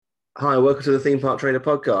Hi, welcome to the Theme Park Trader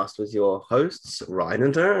podcast with your hosts, Ryan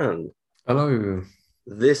and Dan. Hello.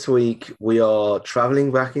 This week we are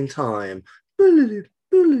traveling back in time.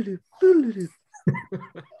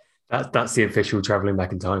 That's the official traveling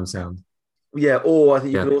back in time sound. Yeah, or I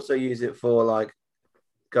think you Yeah. can also use it for like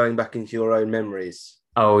going back into your own memories.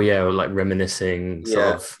 Oh yeah, or like reminiscing, sort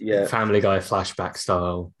Yeah, of yeah, Family Guy flashback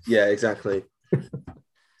style. yeah, exactly.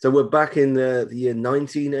 So we're back in the year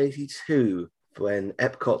 1982 when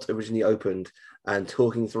Epcot originally opened and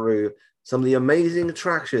talking through some of the amazing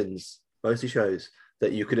attractions, mostly shows,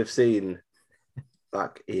 that you could have seen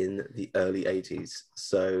back in the early 80s.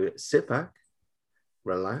 So sit back,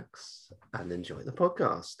 relax, and enjoy the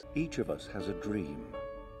podcast. Each of us has a dream,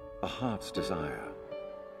 a heart's desire.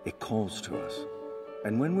 It calls to us.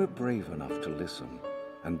 And when we're brave enough to listen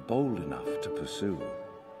and bold enough to pursue,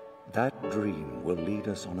 that dream will lead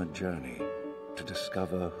us on a journey to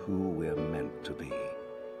discover who we're meant to be.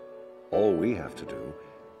 All we have to do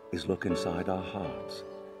is look inside our hearts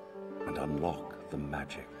and unlock the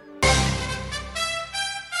magic.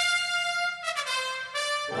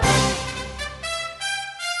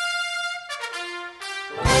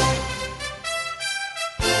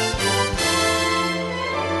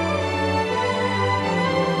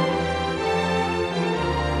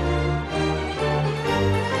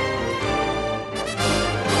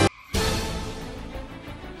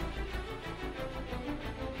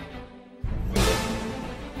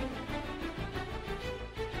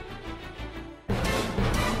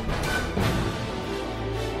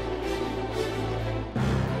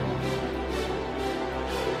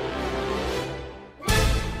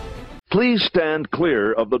 Please stand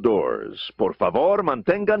clear of the doors. Por favor,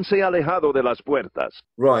 manténganse alejado de las puertas.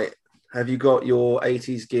 Right, have you got your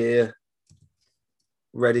 80s gear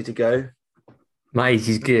ready to go? My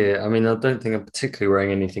 80s gear. I mean, I don't think I'm particularly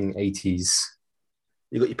wearing anything 80s.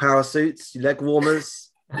 You got your power suits, your leg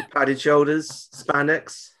warmers, your padded shoulders,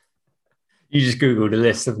 spandex. You just Googled a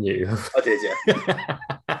list, haven't you? I did,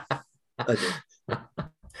 yeah. I did.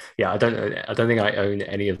 Yeah, I don't think I own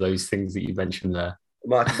any of those things that you mentioned there. I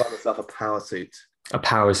might have to buy myself a power suit. A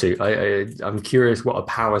power suit. I'm curious what a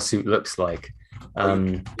power suit looks like.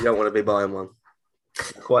 You don't want to be buying one.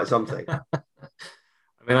 Quite something. I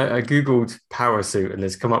mean, I Googled power suit and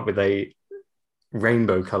it's come up with a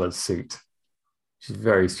rainbow colored suit, which is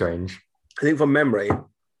very strange. I think from memory,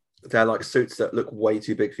 they're like suits that look way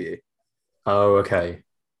too big for you. Oh, okay.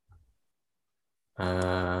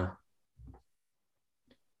 Uh,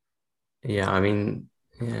 yeah, I mean,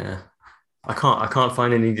 yeah. I can't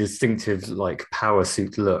find any distinctive like power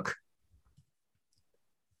suit look.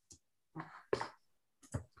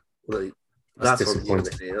 Well, That's that's on you,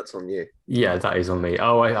 disappointing. Lily. That's on you. Yeah, that is on me.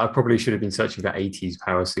 Oh, I probably should have been searching for 80s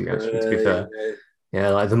power suit, actually, to be fair. Yeah. Yeah,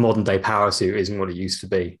 like the modern day power suit isn't what it used to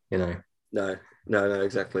be, you know. No, no,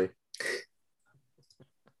 exactly.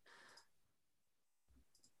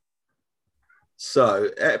 So,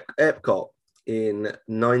 Epcot in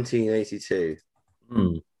 1982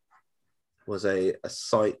 Hmm. was a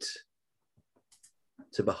sight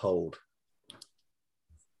to behold.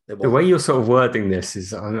 It The way wasn't. you're sort of wording this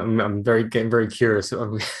is, I'm very getting very curious.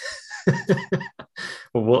 Well,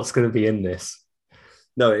 what's going to be in this?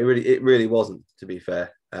 No, it really wasn't. To be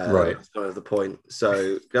fair, Right. that's kind of the point.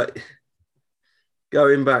 So,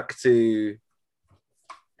 going back to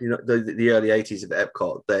the early 80s of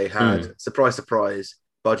Epcot, they Hmm. had surprise,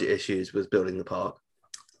 budget issues with building the park.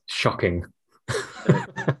 Shocking.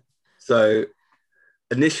 So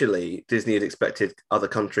initially, Disney had expected other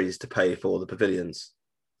countries to pay for the pavilions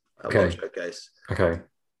at World Okay. Showcase. Okay.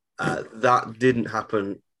 That didn't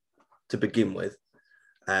happen to begin with.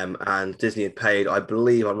 And Disney had paid, I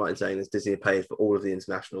believe I'm right in saying this, Disney had paid for all of the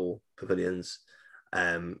international pavilions,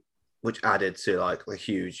 which added to like the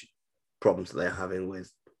huge problems that they're having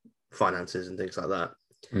with finances and things like that.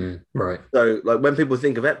 Right. So, like when people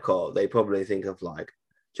think of Epcot, they probably think of like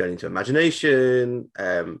Journey to Imagination,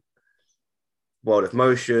 World of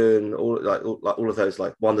Motion, all of those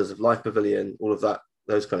like Wonders of Life Pavilion, all of that,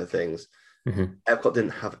 those kind of things. Hmm. Epcot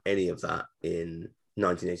didn't have any of that in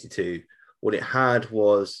 1982. What it had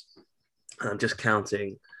was, I'm just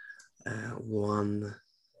counting, one,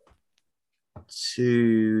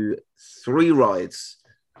 two, three rides,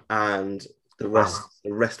 and the rest Wow.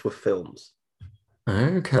 the rest were films.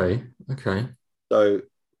 Okay. Okay. So,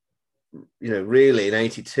 really in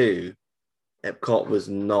 82, Epcot was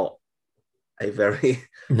not a very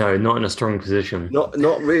No, not in a strong position. not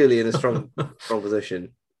really in a strong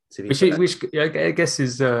position, to be fair. Which I guess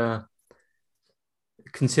is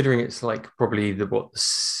considering it's like probably the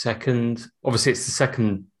second. Obviously, it's the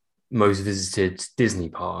second most visited Disney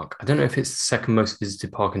park. I don't know if it's the second most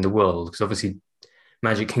visited park in the world, because obviously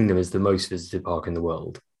Magic Kingdom is the most visited park in the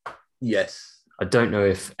world. Yes. I don't know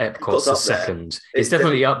if Epcot's the second. It's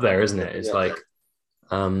definitely up there, isn't it? It's like,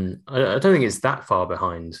 I don't think it's that far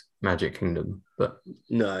behind Magic Kingdom, but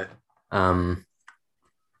no. But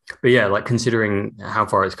yeah, like considering how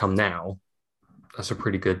far it's come now, that's a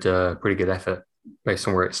pretty good effort based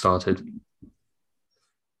on where it started.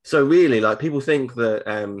 So really, like people think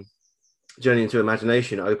that Journey into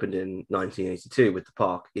Imagination opened in 1982 with the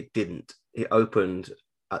park. It didn't. It opened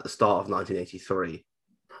at the start of 1983.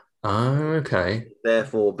 Oh, okay.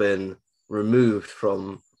 Therefore, been removed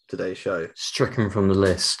from today's show. Stricken from the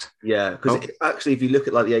list. Yeah, because actually, if you look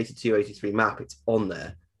at like the 82, 83 map, it's on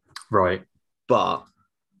there. Right. But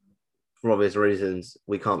for obvious reasons,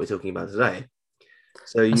 we can't be talking about it today.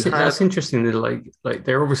 So that's interesting that like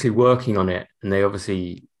they're obviously working on it, and they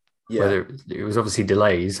obviously whether it was obviously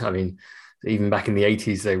delays. I mean, even back in the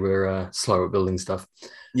 80s, they were slow at building stuff.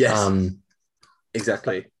 Yes,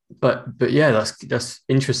 exactly. But yeah, that's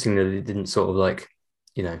interesting that it didn't sort of like,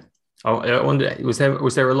 you know. I wonder, was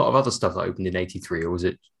there a lot of other stuff that opened in 83, or was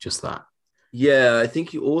it just that? Yeah, I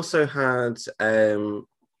think you also had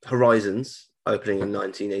Horizons opening in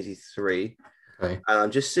 1983. Okay. And I'm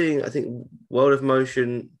just seeing, I think World of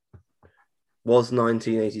Motion was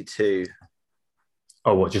 1982.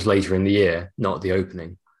 Oh, what, just later in the year, not the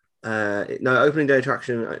opening? No, opening day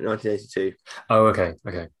attraction 1982. Oh, okay.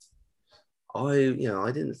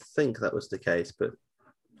 I didn't think that was the case, but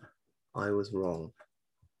I was wrong.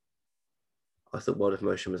 I thought World of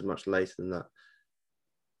Motion was much later than that,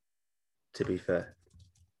 to be fair.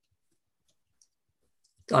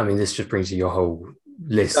 I mean, this just brings you your whole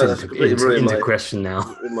list into question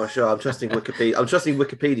now. In my show, I'm trusting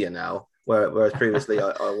Wikipedia now, whereas previously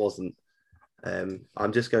I wasn't.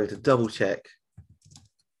 I'm just going to double check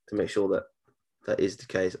to make sure that is the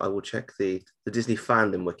case. I will check the Disney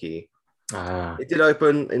fandom wiki. It did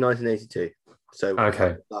open in 1982, so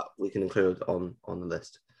okay, that we can include on the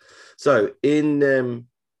list. So in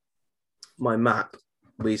my map,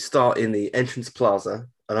 we start in the entrance plaza,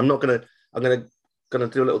 and I'm gonna do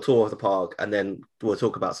a little tour of the park, and then we'll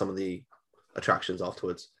talk about some of the attractions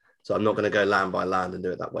afterwards. So I'm not going to go land by land and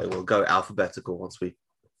do it that way. We'll go alphabetical once we've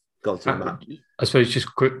gone through the map. I suppose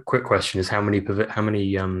just quick question is how many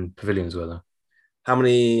pavilions were there? How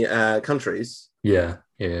many countries? Yeah.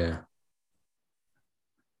 9.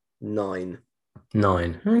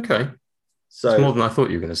 Okay. So it's more than I thought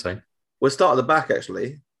you were going to say. We'll start at the back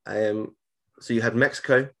actually. So you had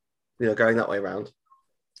Mexico, going that way around.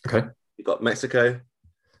 Okay. You got Mexico,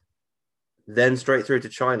 then straight through to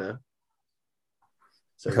China.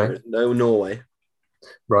 So there's no Norway.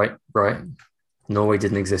 Right. Norway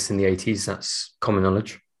didn't exist in the 80s. That's common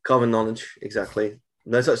knowledge. Common knowledge, exactly.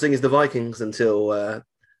 No such thing as the Vikings until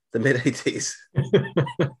the mid 80s.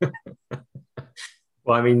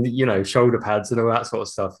 Well, I mean, shoulder pads and all that sort of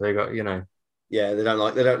stuff. They got, Yeah,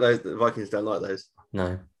 the Vikings don't like those.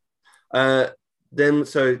 No. Then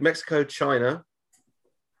so Mexico, China.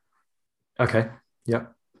 Okay.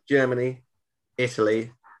 Yep. Germany,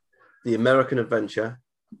 Italy, the American Adventure.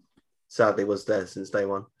 Sadly, was there since day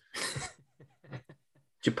one.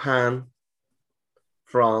 Japan,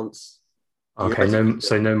 France. Okay.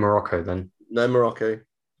 No Morocco then. No Morocco.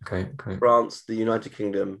 Okay. France, the United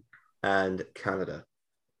Kingdom, and Canada.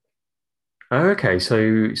 Okay,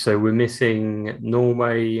 so we're missing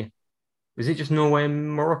Norway. Is it just Norway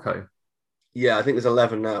and Morocco? Yeah, I think there's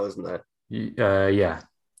 11 now, isn't there? Yeah.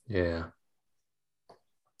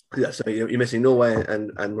 Yeah, so you're missing Norway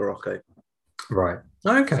and Morocco. Right.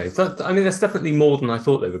 Okay. That's definitely more than I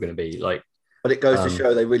thought they were going to be. But it goes to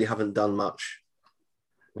show they really haven't done much.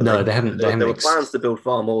 No, they haven't. There were plans to build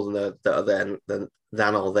far more than are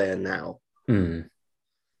there now. Mm.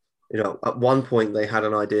 At one point they had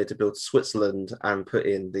an idea to build Switzerland and put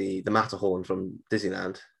in the Matterhorn from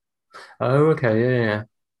Disneyland. Oh, okay, yeah.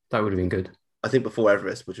 That would have been good. I think before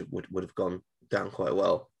Everest, which would have gone down quite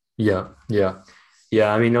well. Yeah.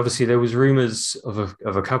 I mean, obviously there was rumors of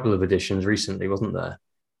a couple of additions recently, wasn't there?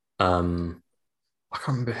 I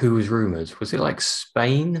can't remember who was rumored. Was it like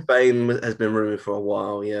Spain? Spain has been rumored for a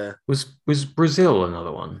while. Yeah. Was Brazil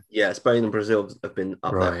another one? Yeah, Spain and Brazil have been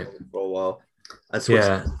up there for a while. And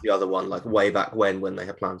Switzerland the other one, like way back when they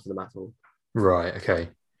had plans for the Matterhorn. Right.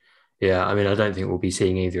 Okay. Yeah. I mean, I don't think we'll be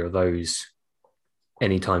seeing either of those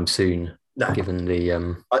anytime soon. No. Given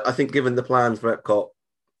the, I think given the plans for Epcot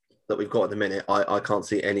that we've got at the minute, I can't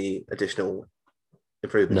see any additional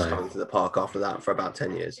improvements coming to the park after that for about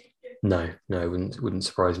 10 years. No, it wouldn't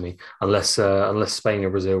surprise me unless Spain or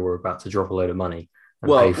Brazil were about to drop a load of money. and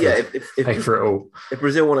Well, pay for yeah, pay for it all. if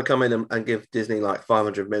Brazil want to come in and give Disney like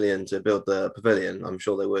 500 million to build the pavilion, I'm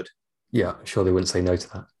sure they would. Yeah, sure they wouldn't say no to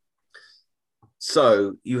that.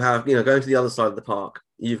 So you have, going to the other side of the park,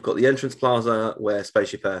 you've got the entrance plaza where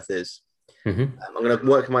Spaceship Earth is. Mm-hmm. I'm going to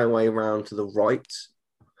work my way around to the right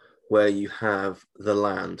where you have the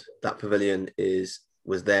land. That pavilion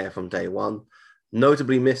was there from day one.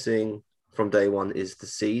 Notably missing from day one is the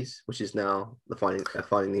seas, which is now the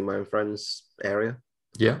Finding Nemo and Friends area.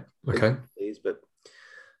 Yeah, okay. But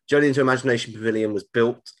Journey into Imagination Pavilion was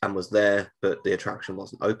built and was there, but the attraction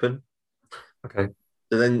wasn't open. Okay.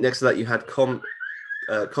 So then next to that, you had Communicore,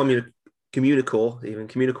 even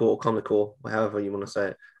Communicore or Comnicore, however you want to say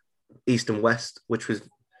it, East and West, which was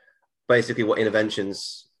basically what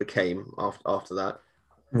Interventions became after that.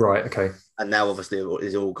 Right, okay. And now obviously it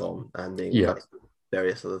is all gone and being Yeah.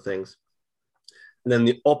 various other things. And then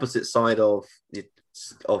the opposite side of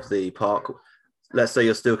the park, let's say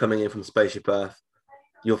you're still coming in from Spaceship Earth,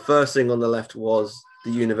 your first thing on the left was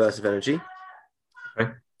the Universe of Energy,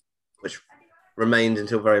 Okay. which remained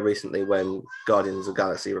until very recently when Guardians of the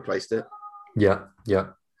Galaxy replaced it. Yeah,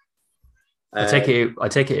 yeah. I take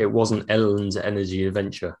it it wasn't Ellen's Energy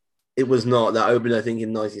Adventure. It was not. That opened, I think,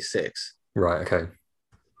 in 96. Right, okay.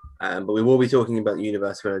 But we will be talking about the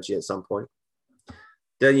Universe of Energy at some point.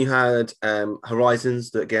 Then you had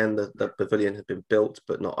Horizons, that again, the pavilion had been built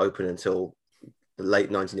but not open until the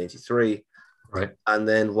late 1983. Right. And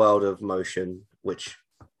then World of Motion, which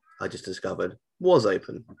I just discovered was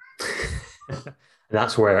open.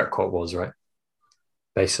 That's where Epcot was, right?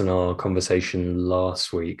 Based on our conversation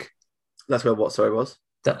last week. That's where what, sorry, was?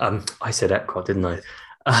 I said Epcot, didn't I?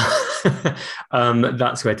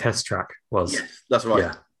 That's where Test Track was. Yes, that's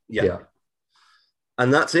right. Yeah.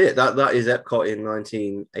 And that's it. That is Epcot in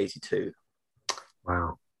 1982.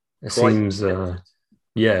 Wow. It Quite seems,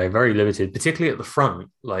 very limited, particularly at the front.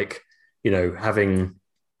 Like, having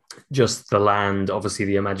just the land. Obviously,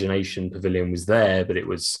 the Imagination Pavilion was there, but it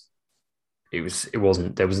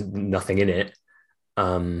wasn't. There was nothing in it.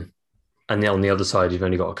 And then on the other side, you've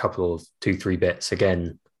only got a couple of 2-3 bits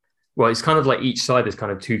again. Well, it's kind of like each side is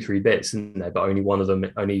kind of 2-3 bits, isn't there? But only one of them,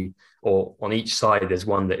 or on each side, there's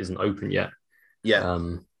one that isn't open yet. Yeah.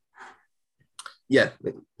 Yeah,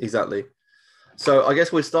 exactly. So I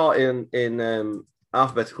guess we'll start in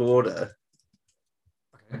alphabetical order.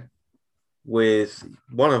 Okay. With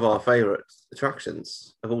one of our favorite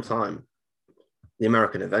attractions of all time, the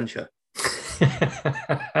American Adventure.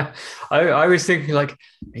 I was thinking, like,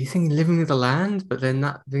 are you thinking Living with the Land? But then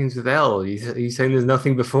that begins with L. Are you saying there's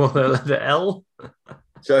nothing before the letter L?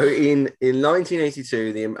 So in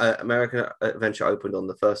 1982, the American Adventure opened on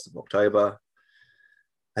the 1st of October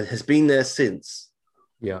and has been there since.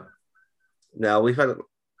 Yeah. Now, we've had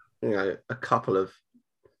a couple of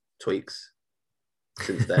tweaks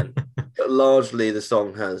since then, but largely the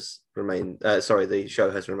song has remained, the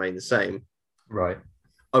show has remained the same. Right.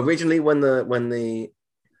 Originally, when the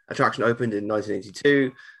attraction opened in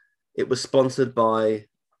 1982, it was sponsored by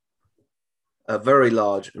a very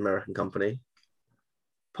large American company.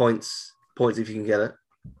 Points if you can get it.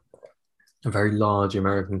 A very large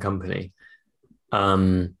American company.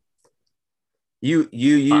 You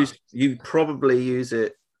probably use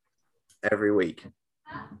it every week.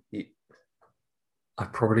 I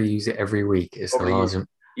probably use it every week. It's the large.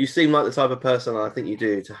 You seem like the type of person, I think you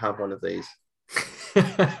do, to have one of these.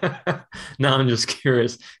 Now I'm just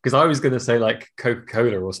curious because I was going to say like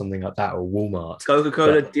Coca-Cola or something like that, or Walmart.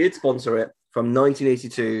 Coca-Cola did sponsor it from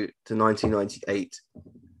 1982 to 1998.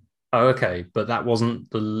 Oh, okay, but that wasn't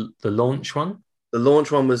the launch one. The launch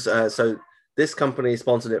one was so this company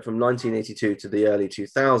sponsored it from 1982 to the early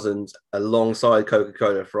 2000s, alongside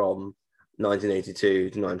Coca-Cola from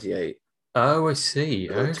 1982 to 98. Oh, I see.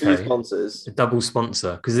 Okay. Two sponsors. A double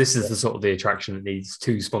sponsor, because this is the sort of the attraction that needs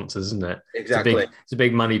two sponsors, isn't it? Exactly. It's a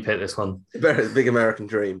big money pit, this one. It's a big American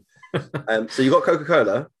dream. So you got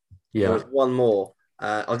Coca-Cola. Yeah. There's one more.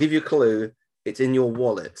 I'll give you a clue. It's in your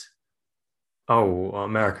wallet. Oh,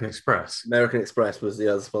 American Express. American Express was the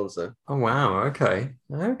other sponsor. Oh, wow. Okay.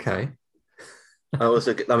 Okay.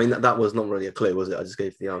 That was not really a clue, was it? I just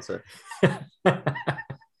gave you the answer.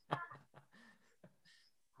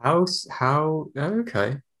 How?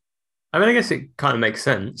 Okay. I mean, I guess it kind of makes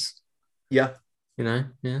sense. Yeah. Yeah,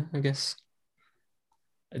 I guess.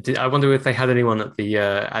 I wonder if they had anyone at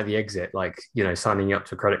the exit, like, signing you up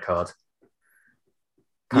to a credit card.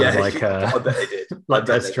 I bet they did. Like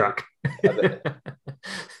Test Track.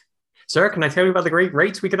 Sir, can I tell you about the great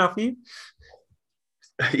rates we can offer you?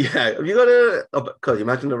 Yeah. Have you got a... Oh, God, you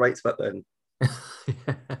imagine the rates back then.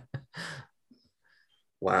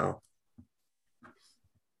 Wow.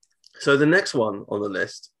 So the next one on the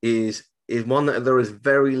list is one that there is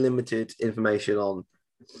very limited information on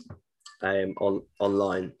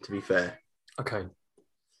online. To be fair, Okay.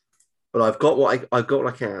 but I've got what I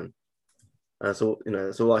can. That's all.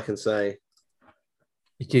 That's all I can say.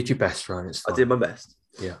 You did your best, Ryan. It's fine. I did my best.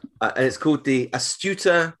 Yeah. And it's called the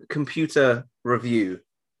Astuta Computer Review.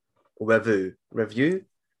 Review.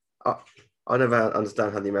 I never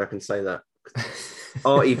understand how the Americans say that.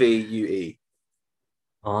 REVUE.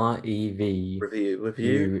 REVUE.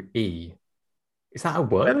 Is that a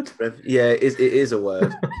word? Yeah, it is a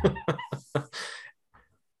word.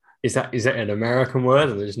 Is it an American word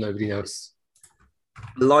and there's nobody else?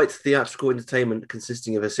 Light theatrical entertainment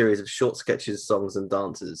consisting of a series of short sketches, songs, and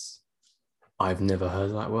dances. I've never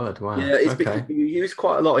heard of that word. Wow. Yeah, it's been used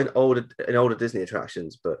quite a lot in older Disney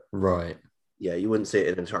attractions, but right. Yeah, you wouldn't see it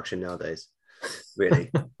in an attraction nowadays,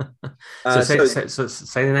 really. So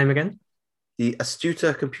say the name again. The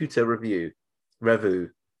Astuta Computer Review.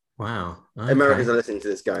 Wow. Okay. Americans are listening to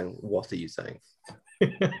this going, what are you saying?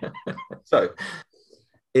 So,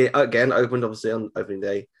 it again opened obviously on opening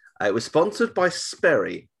day. It was sponsored by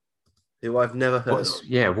Sperry, who I've never heard of.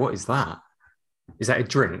 Yeah, what is that? Is that a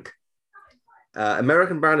drink?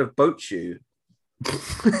 American brand of boat shoe.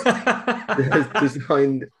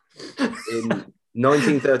 Designed in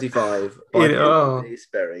 1935 by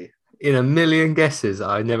Sperry. In a million guesses,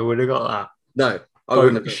 I never would have got that. No, I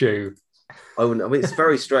wouldn't have. Shoe. I wouldn't. I mean, it's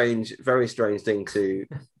very strange thing to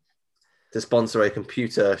sponsor a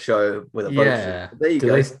computer show with a boat shoe. There you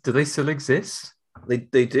go. Do they still exist? They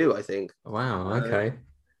do, I think. Wow. Okay.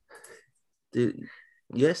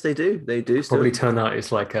 Yes, they do. They do. Probably turn out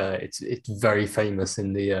it's like it's very famous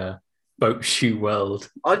in the boat shoe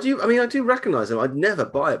world. I do recognize them. I'd never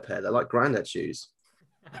buy a pair. They're like granddad shoes.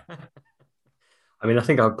 I mean, I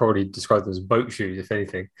think I'd probably describe them as boat shoes, if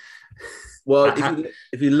anything. Well,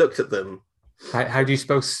 if you looked at them, how do you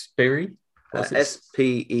spell Sperry?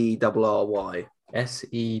 SPERRY.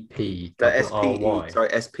 SEPRRY.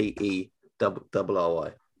 Sorry, SPERRY.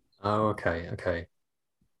 Oh, okay.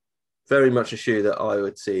 Very much a shoe that I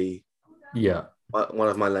would see. Yeah. One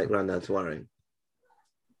of my late granddads wearing.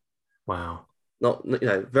 Wow. Not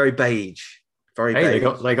very beige. Very beige.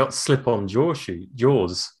 Beige. They got slip-on Jaws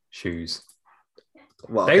shoes.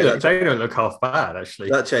 Well, they don't look half bad actually.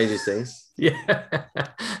 That changes things. Yeah.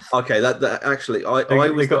 Okay. That actually, I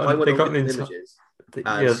went on images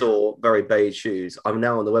and saw very beige shoes. I'm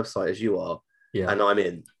now on the website as you are. Yeah. And I'm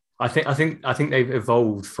in. I think they've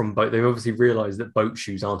evolved from boat. They've obviously realised that boat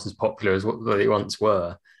shoes aren't as popular as what they once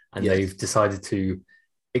were, and they've decided to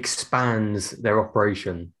expand their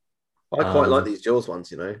operation. I quite like these Jaws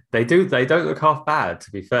ones. They do. They don't look half bad,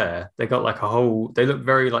 to be fair. They got like a whole. They look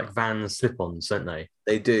very like Vans slip-ons, don't they?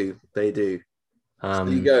 They do. So there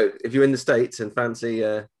you go. If you're in the States and fancy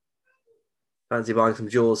buying some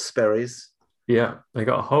Jaws Sperry's, yeah, they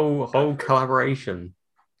got a whole collaboration.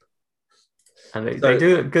 And they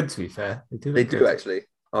do look good, to be fair. They do actually.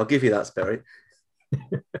 I'll give you that, Sperry.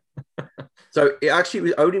 So it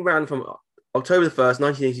actually only ran from October the 1st,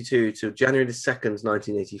 1982 to January the 2nd,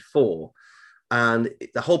 1984. And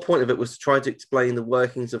the whole point of it was to try to explain the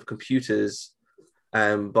workings of computers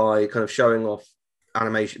by kind of showing off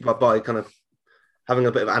animation, by kind of having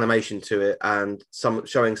a bit of animation to it and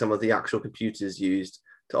showing some of the actual computers used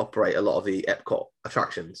to operate a lot of the Epcot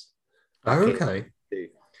attractions. Oh, okay.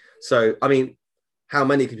 So, I mean, how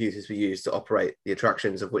many computers were used to operate the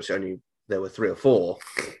attractions, of which only there were 3 or 4?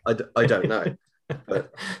 I don't know.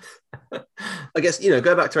 But I guess,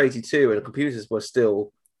 go back to 82 and computers were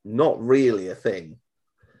still not really a thing.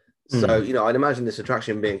 So, I'd imagine this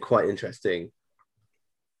attraction being quite interesting.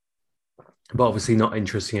 But obviously not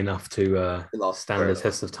interesting enough to stand the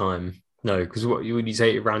test of time. No, because would you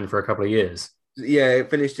say it ran for a couple of years? Yeah, it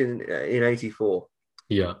finished in 84.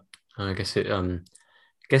 Yeah, I guess it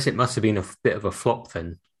must have been a bit of a flop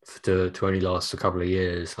then to only last a couple of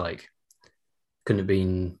years. Like, couldn't have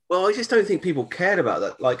been. Well, I just don't think people cared about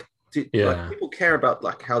that. Like people care about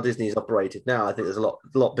like how Disney's operated now. I think there's a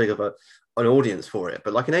lot bigger of an audience for it.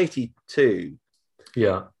 But like in 82,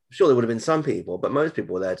 yeah, I'm sure there would have been some people, but most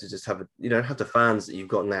people were there to just have have the fans that you've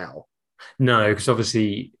got now. No, because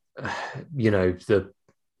obviously,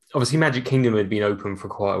 obviously Magic Kingdom had been open for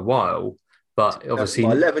quite a while. But obviously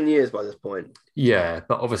 11 years by this point. Yeah,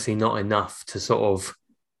 but obviously not enough to sort of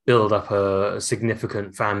build up a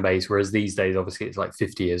significant fan base. Whereas these days, obviously, it's like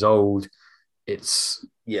 50 years old. It's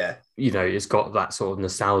it's got that sort of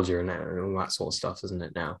nostalgia and all that sort of stuff, isn't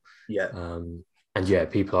it now? Yeah. And yeah,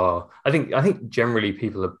 people are. I think generally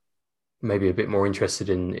people are maybe a bit more interested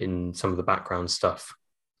in some of the background stuff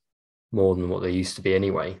more than what they used to be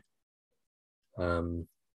anyway.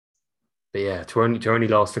 But yeah, to only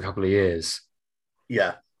last a couple of years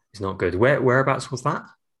Yeah. is not good. Whereabouts was that?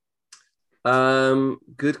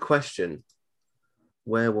 Good question.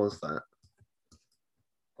 Where was that?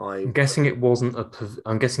 I'm guessing it wasn't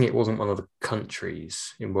I'm guessing it wasn't one of the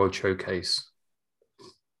countries in World Showcase.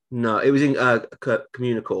 No, it was in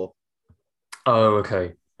Communicore. Oh,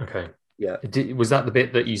 okay. Okay. Yeah. Was that the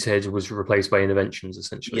bit that you said was replaced by Interventions,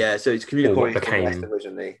 essentially? Yeah, so it's Or Communicore what East and became- West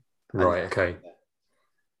originally. Right, okay.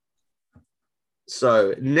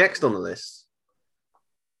 So next on the list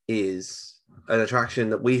is an attraction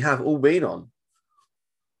that we have all been on.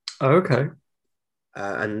 Oh, okay.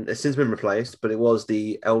 And it's since been replaced, but it was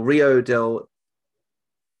the El Rio del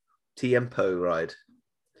Tiempo ride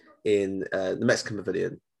in the Mexican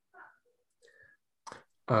Pavilion.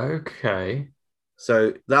 Okay.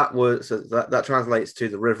 So that translates to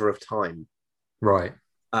the River of Time, Right.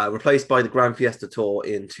 replaced by the Grand Fiesta Tour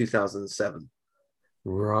in 2007.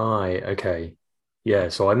 Right. Okay. Yeah.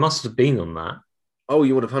 So I must have been on that. Oh,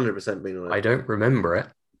 you would have 100% been on it. I don't remember it.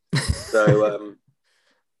 So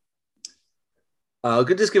I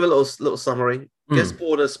could just give a little summary. Guests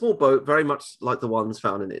board a small boat, very much like the ones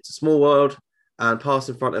found in It's a Small World, and pass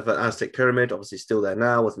in front of an Aztec pyramid, obviously still there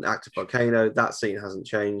now with an active volcano. That scene hasn't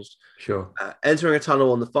changed. Sure. Entering a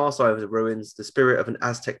tunnel on the far side of the ruins, the spirit of an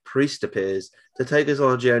Aztec priest appears to take us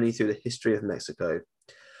on a journey through the history of Mexico.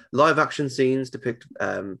 Live action scenes depict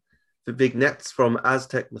the vignettes from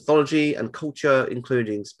Aztec mythology and culture,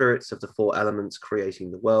 including spirits of the four elements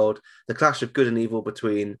creating the world, the clash of good and evil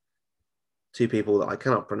between two people that I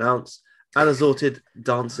cannot pronounce, and assorted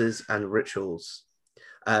dances and rituals.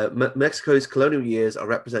 Mexico's colonial years are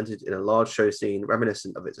represented in a large show scene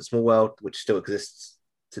reminiscent of It's a Small World, which still exists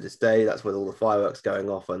to this day. That's with all the fireworks going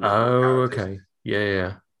off. And okay.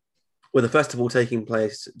 Yeah. With a festival taking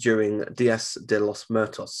place during Dias de los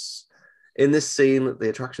Muertos. In this scene, the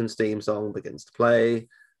attraction's theme song begins to play.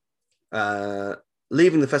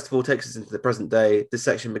 Leaving the festival takes us into the present day. This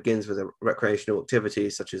section begins with recreational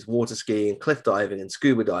activities such as water skiing, cliff diving, and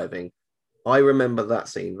scuba diving. I remember that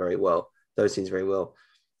scene very well. Those scenes very well.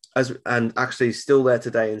 And actually still there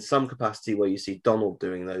today in some capacity where you see Donald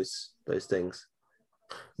doing those things.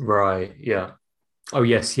 Right. Yeah. Oh,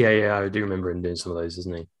 yes. Yeah. I do remember him doing some of those,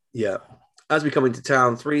 isn't he? Yeah. As we come into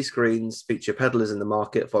town, 3 screens feature peddlers in the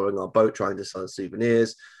market following our boat trying to sell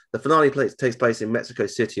souvenirs. The finale takes place in Mexico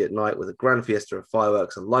City at night with a grand fiesta of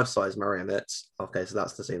fireworks and life-size marionettes. Okay, so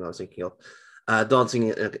that's the scene I was thinking of. Dancing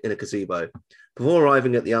in a gazebo. Before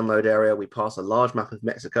arriving at the unload area, we pass a large map of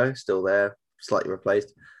Mexico, still there, slightly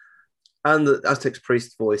replaced. And the Aztec's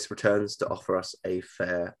priest's voice returns to offer us a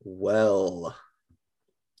farewell.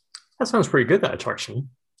 That sounds pretty good, that attraction.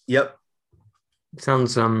 Yep. It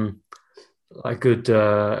sounds like a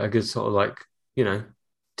good sort of like,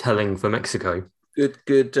 telling for Mexico. Good.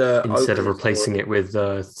 Instead of replacing it with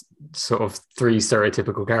sort of 3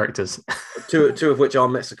 stereotypical characters. two of which are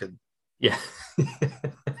Mexican. Yeah.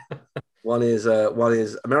 One is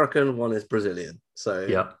American, one is Brazilian. So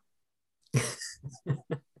yeah.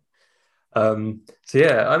 So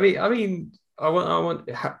yeah, I mean, I'm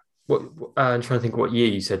trying to think what year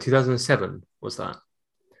you said. 2007 was that?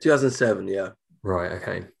 2007, yeah. Right.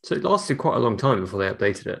 Okay. So it lasted quite a long time before they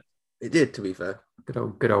updated it. It did, to be fair.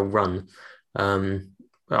 Good old run. I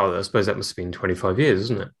suppose that must have been 25 years,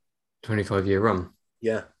 isn't it? 25-year run.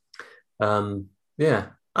 Yeah. Yeah.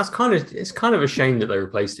 It's kind of a shame that they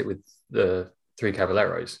replaced it with the 3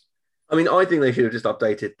 Caballeros. I mean, I think they should have just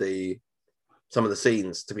updated some of the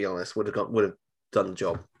scenes, to be honest, would have done the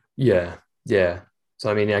job. Yeah. So,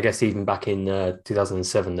 I mean, I guess even back in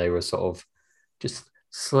 2007, they were sort of just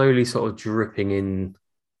slowly sort of dripping in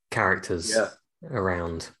characters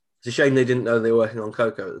around. It's a shame they didn't know they were working on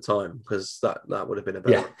Coco at the time, because that would have been a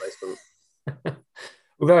better replacement.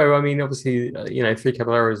 Although, I mean, obviously, 3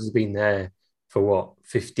 Caballeros has been there for what,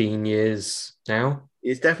 15 years now?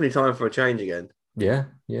 It's definitely time for a change again. Yeah.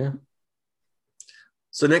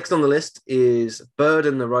 So next on the list is Bird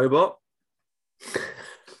and the Robot.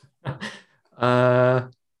 I'm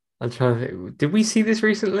trying to think. Did we see this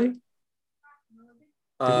recently?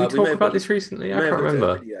 Did we talk about this recently? I can't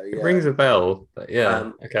remember. Video, It rings a bell, but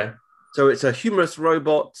yeah. Okay. So it's a humorous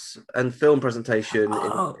robot and film presentation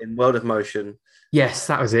in World of Motion. Yes,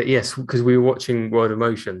 that was it. Yes, because we were watching World of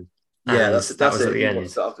Motion. Yeah, that was it. At the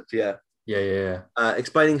end. Yeah.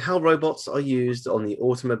 Explaining how robots are used on the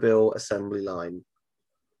automobile assembly line.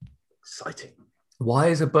 Exciting. Why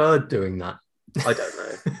is a bird doing that? I don't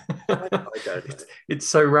know. I don't know. It's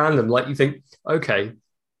so random. Like, you think, okay,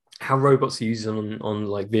 how robots are used on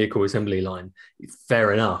like vehicle assembly line,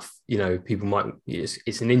 fair enough. People might.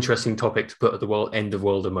 It's an interesting topic to put at the end of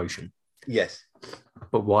World of Motion. Yes.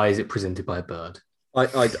 But why is it presented by a bird? I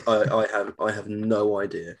have no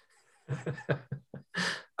idea.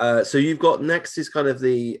 So you've got next is kind of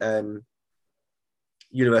the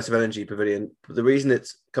Universe of Energy Pavilion. The reason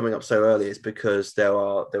it's coming up so early is because there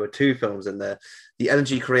were two films in there: the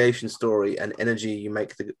Energy Creation Story and Energy You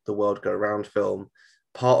Make the World Go Round film,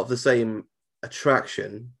 part of the same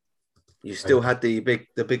attraction. You still had the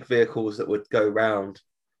big vehicles that would go round.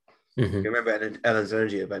 Mm-hmm. You remember Ellen's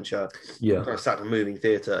Energy Adventure? Yeah. Kind of sat in a moving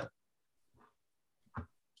theatre.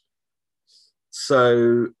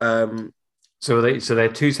 So they're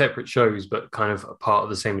two separate shows, but kind of a part of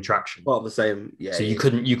the same attraction. part of the same, yeah. So you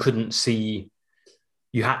couldn't see.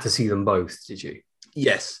 You had to see them both, did you?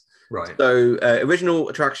 Yes. Right. So original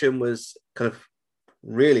attraction was kind of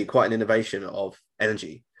really quite an innovation of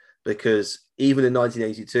energy, because even in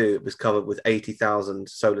 1982 it was covered with 80,000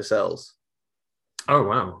 solar cells. Oh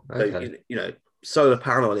wow! Okay. So solar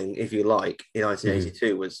paneling, if you like, in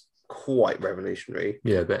 1982 was quite revolutionary.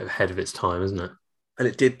 Yeah, a bit ahead of its time, isn't it? And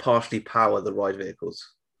it did partially power the ride vehicles.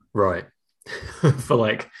 Right. for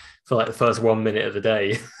like the first 1 minute of the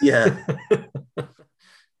day. Yeah.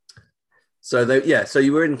 So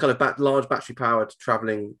you were in kind of large battery powered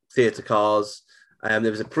traveling theatre cars.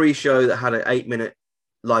 There was a pre-show that had an 8-minute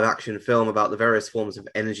live action film about the various forms of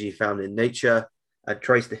energy found in nature and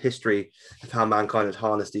traced the history of how mankind had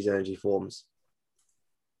harnessed these energy forms.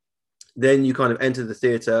 Then you kind of enter the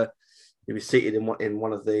theatre. You'll be seated in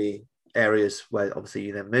one of the areas where obviously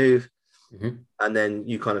you then move. Mm-hmm. And then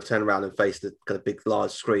you kind of turn around and face the kind of big,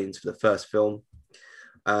 large screens for the first film.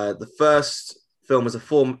 The first film was a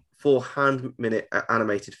 4-minute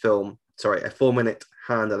animated film. Sorry, a 4-minute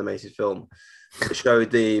hand animated film that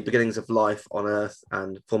showed the beginnings of life on Earth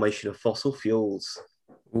and formation of fossil fuels.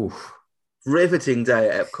 Oof. Riveting day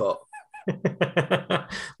at Epcot.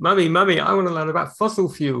 Mummy, I want to learn about fossil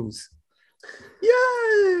fuels.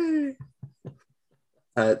 Yay!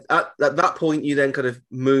 At that point, you then kind of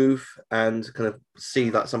move and kind of see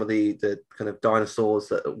that some of the kind of dinosaurs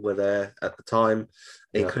that were there at the time,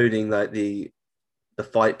 including like the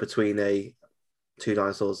fight between two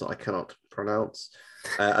dinosaurs that I cannot pronounce.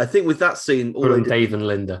 I think with that scene, Dave and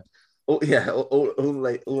Linda. All of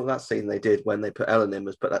that scene they did when they put Ellen in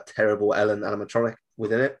was put that terrible Ellen animatronic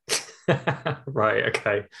within it. Right.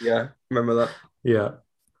 Okay. Yeah, remember that? Yeah.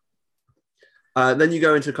 Then you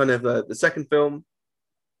go into kind of the second film,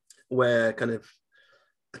 where kind of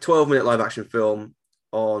a 12-minute live action film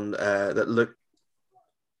on that looks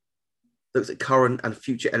at current and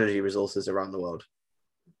future energy resources around the world.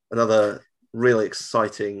 Another really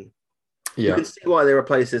exciting. Yeah. You can see why they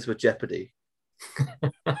replaced this with Jeopardy.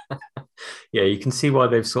 Yeah, you can see why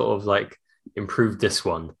they've sort of like improved this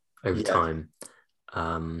one over time.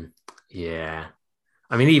 Yeah.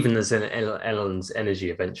 I mean, even as an Ellen's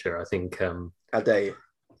Energy Adventure, I think. How dare you?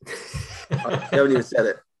 I haven't even said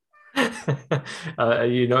it.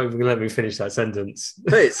 You're not even going to let me finish that sentence.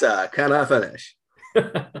 Please, sir, can I finish?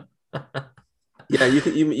 Yeah,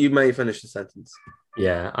 you may finish the sentence.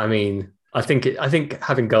 Yeah, I mean, I think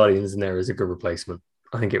having Guardians in there is a good replacement.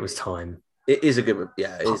 I think it was time. It is a good,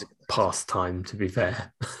 yeah, it is past time, to be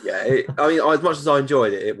fair. Yeah, I mean, as much as I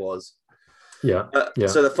enjoyed it, it was. Yeah.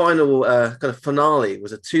 So the final kind of finale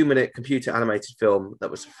was a 2-minute computer animated film that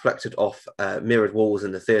was reflected off mirrored walls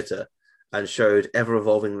in the theatre and showed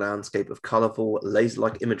ever-evolving landscape of colourful,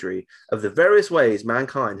 laser-like imagery of the various ways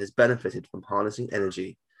mankind has benefited from harnessing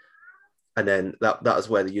energy. And then that was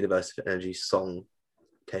where the Universe of Energy song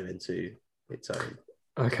came into its own.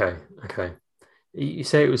 Okay. You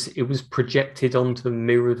say it was projected onto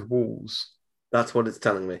mirrored walls? That's what it's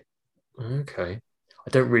telling me. Okay. I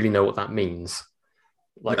don't really know what that means.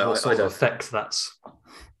 Like what sort of effect that's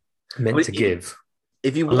meant to give.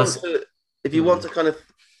 If you want to kind of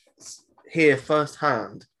hear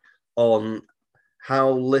firsthand on how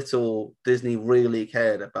little Disney really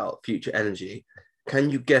cared about future energy, can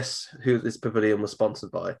you guess who this pavilion was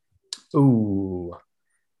sponsored by? Ooh,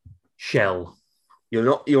 Shell. You're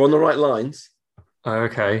on the right lines.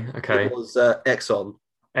 Okay. It was Exxon.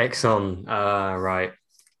 Exxon, right.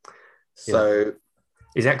 So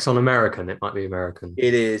is Exxon American? It might be American.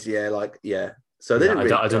 It is, yeah. So they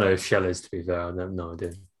didn't I don't know if Shell is, to be fair. I have no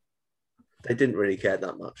idea. They didn't really care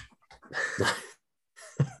that much.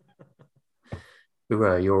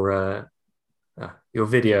 Your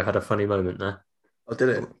video had a funny moment there. Oh, did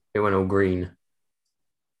it? It went all green.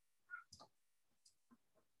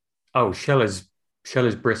 Oh, Shell is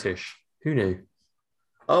British. Who knew?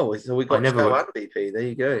 Oh, so we got Shell and BP. There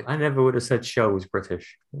you go. I never would have said Shell was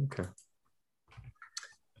British. Okay.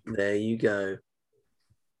 There you go.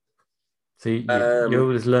 So you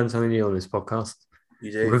always learn something new on this podcast.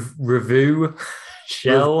 You do. Review,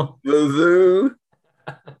 Shell. Review.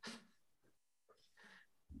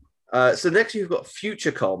 So next you've got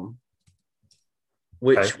Futurecom,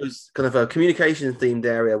 which was kind of a communication themed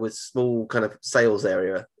area with small kind of sales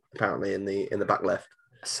area apparently in the back left.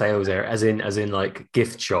 Sales area, as in like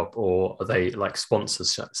gift shop, or are they like sponsor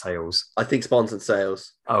sales? I think sponsored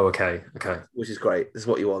sales. Oh, okay, which is great. This is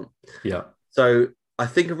what you want. Yeah. So I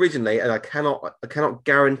think originally, and I cannot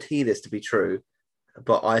guarantee this to be true,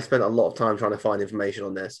 but I spent a lot of time trying to find information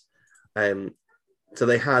on this. So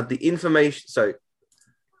they had the information. So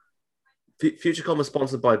Futurecom was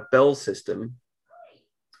sponsored by Bell System,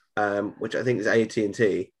 which I think is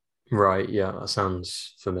AT&T. Right. Yeah, that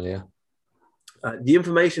sounds familiar. The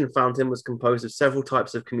information fountain was composed of several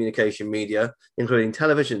types of communication media, including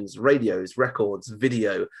televisions, radios, records,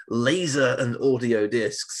 video, laser and audio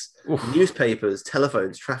discs, newspapers,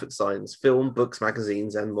 telephones, traffic signs, film, books,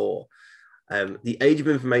 magazines, and more. The Age of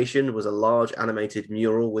Information was a large animated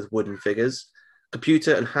mural with wooden figures.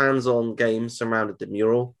 Computer and hands-on games surrounded the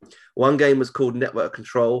mural. One game was called Network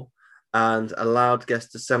Control and allowed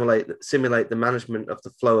guests to simulate the management of the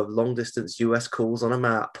flow of long-distance US calls on a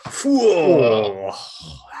map. Oh,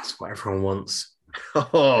 that's what everyone wants.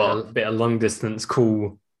 A bit of long-distance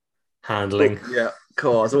call handling. Yeah,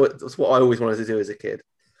 cool. That's what I always wanted to do as a kid.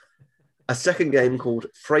 A second game called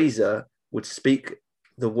Fraser would speak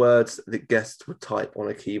the words that guests would type on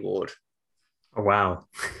a keyboard. Oh, wow.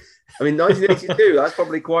 I mean, 1982, that's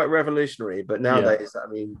probably quite revolutionary, but nowadays, I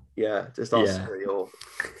mean, just ask Siri or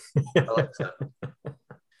Alexa.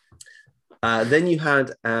 Then you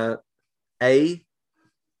had a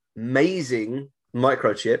mazing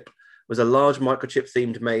microchip, was a large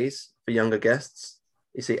microchip-themed maze for younger guests.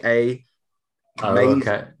 You see maze.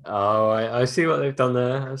 Okay. Oh, I see what they've done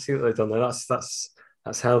there. That's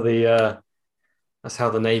how the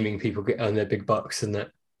naming people earn their big bucks, isn't it?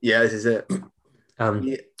 Yeah, this is it.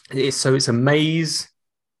 It's a maze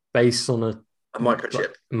based on a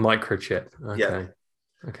microchip. Microchip. Okay. Yeah.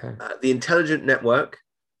 Okay. The Intelligent Network,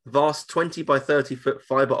 vast 20 by 30 foot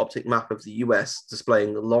fiber optic map of the US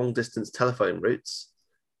displaying long distance telephone routes.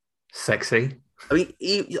 Sexy. I mean,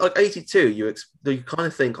 like 82, you kind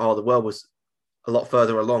of think, the world was a lot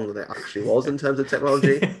further along than it actually was in terms of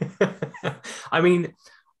technology. I mean,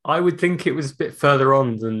 I would think it was a bit further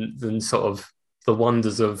on than sort of the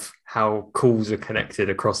wonders of how calls are connected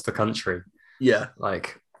across the country. Yeah.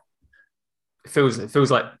 Like it feels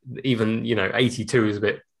like even, 82 is a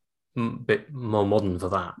bit more modern for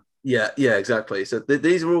that. Yeah, exactly. So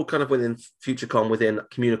these are all kind of within Futurecom, within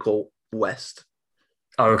Communicall West.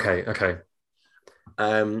 Oh, okay.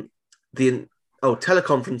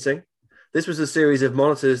 Teleconferencing. This was a series of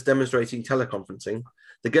monitors demonstrating teleconferencing.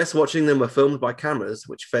 The guests watching them were filmed by cameras,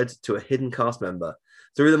 which fed to a hidden cast member.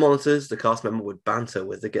 Through the monitors, the cast member would banter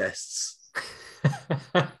with the guests.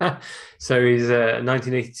 So he's a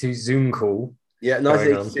 1982 Zoom call. Yeah,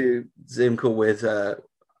 1982 Zoom call with the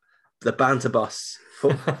banter bus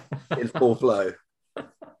in full flow.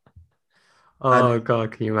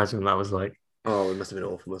 God, can you imagine what that was like? Oh, it must have been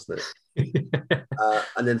awful, mustn't it?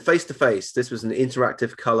 And then face-to-face, this was an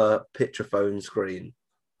interactive color picture phone screen.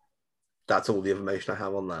 That's all the information I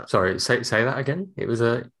have on that. Sorry, say that again. It was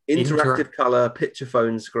a interactive color picture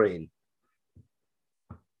phone screen.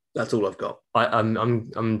 That's all I've got.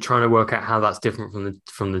 I'm trying to work out how that's different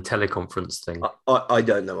from the teleconference thing. I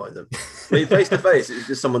don't know either. I mean, face to face, it's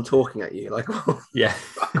just someone talking at you. Like, yeah.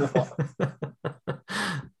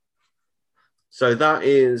 So that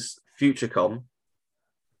is Futurecom.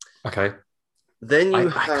 Okay. Then I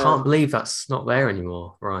can't believe that's not there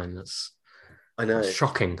anymore, Ryan. That's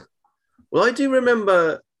shocking. Well, I do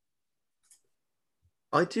remember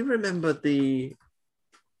the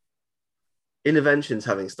Interventions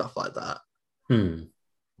having stuff like that.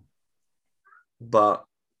 But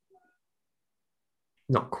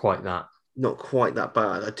not quite that. Not quite that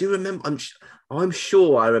bad. I do remember. I'm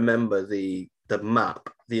sure I remember the map,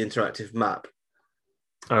 the interactive map.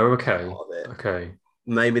 Oh, okay. Okay.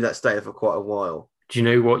 Maybe that stayed for quite a while. Do you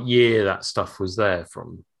know what year that stuff was there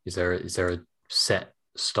from? Is there a set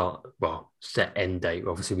set end date?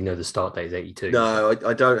 Obviously, we know the start date is 82. No,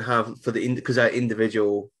 I don't have because they're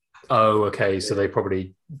individual. Oh, okay. So they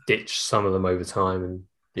probably ditched some of them over time, and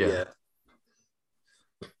yeah.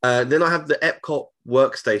 Then I have the Epcot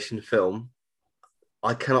workstation film.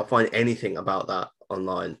 I cannot find anything about that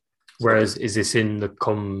online. Whereas, is this in the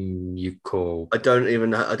Communicall? I don't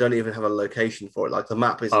even have a location for it. Like the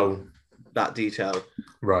map isn't that detailed,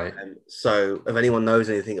 right? So, if anyone knows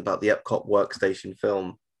anything about the Epcot workstation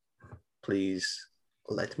film, please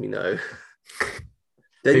let me know.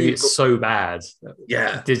 Maybe it's so bad.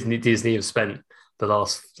 Yeah, Disney have spent the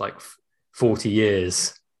last like 40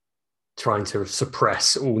 years trying to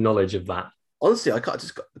suppress all knowledge of that. Honestly,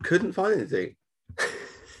 couldn't find anything.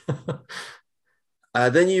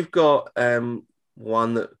 Then you've got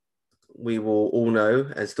one that we will all know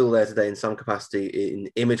and still there today in some capacity in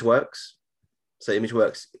Imageworks. So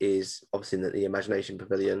Imageworks is obviously in the Imagination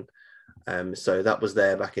Pavilion. So that was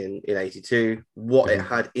there back in 82. What it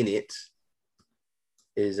had in it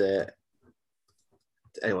is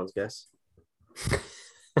anyone's guess.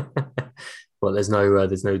 Well, there's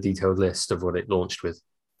no detailed list of what it launched with.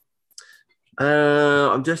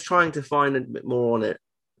 I'm just trying to find a bit more on it.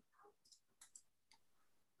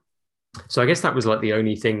 So I guess that was like the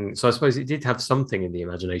only thing. So I suppose it did have something in the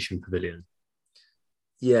Imagination Pavilion.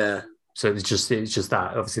 Yeah. So it was just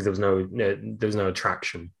that. Obviously, there was no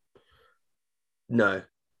attraction. No.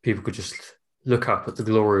 People could just look up at the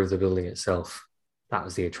glory of the building itself. That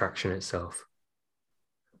was the attraction itself.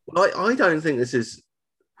 Well, I don't think this is.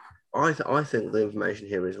 I think the information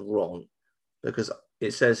here is wrong because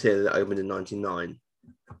it says here that it opened in 1999.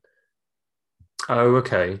 Oh,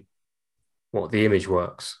 okay. What, the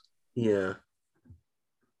Imageworks? Yeah.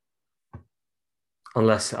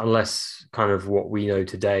 Unless kind of what we know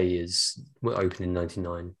today is opened in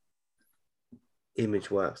 99.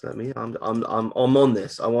 Imageworks. I'm on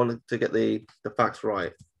this. I wanted to get the facts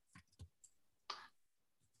right.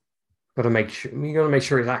 You got to make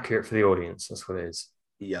sure it's accurate for the audience. That's what it is.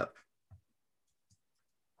 Yep.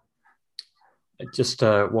 Just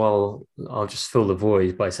while I'll just fill the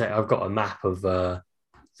void by saying I've got a map of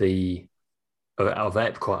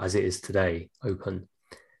Epcot as it is today, open,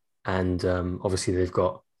 and obviously they've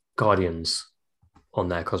got Guardians on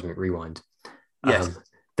their Cosmic Rewind. Yes,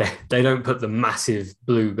 they don't put the massive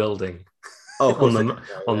blue building on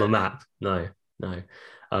the map. No.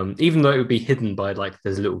 Even though it would be hidden by like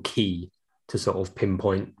there's a little key to sort of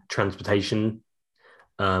pinpoint transportation.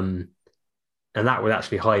 And that would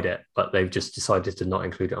actually hide it, but they've just decided to not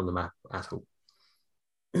include it on the map at all.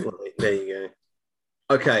 Well, there you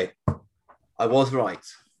go. Okay. I was right.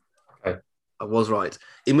 Okay. I was right.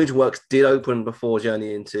 Imageworks did open before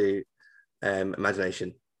Journey into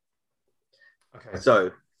Imagination. Okay.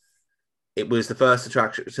 So it was the first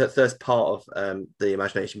attraction, first part of the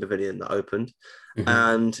Imagination Pavilion that opened. Mm-hmm.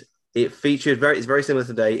 And it featured it's very similar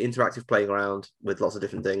to today, interactive playground with lots of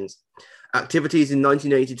different things. Activities in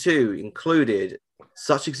 1982 included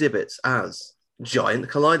such exhibits as giant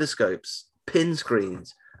kaleidoscopes, pin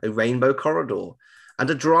screens, a rainbow corridor, and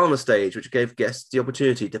a drama stage, which gave guests the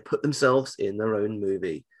opportunity to put themselves in their own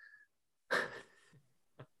movie.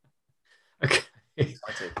 Okay.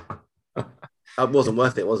 Exciting. It wasn't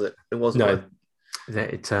worth it, was it? It wasn't.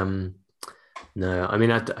 No. I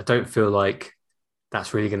mean, I don't feel like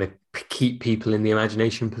that's really going to keep people in the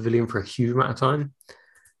Imagination Pavilion for a huge amount of time.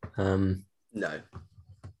 No.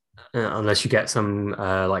 Unless you get some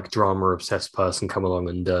like drama obsessed person come along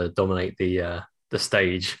and dominate the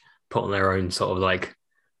stage, put on their own sort of like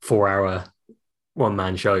 4-hour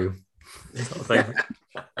one-man show sort of thing.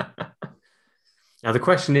 Now the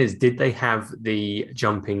question is, did they have the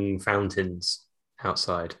jumping fountains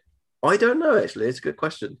outside? I don't know, actually. It's a good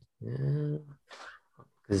question.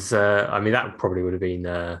 Because I mean, that probably would have been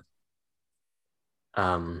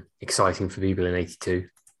exciting for people in 82.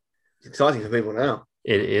 It's exciting for people now.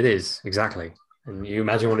 It is, exactly. And you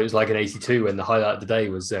imagine what it was like in 82 when the highlight of the day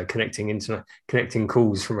was connecting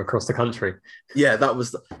calls from across the country. Yeah, that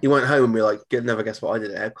was... You went home and we were like, never guess what I did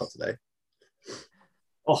at Epcot today.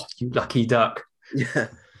 Oh, you lucky duck. Yeah.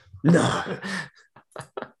 No.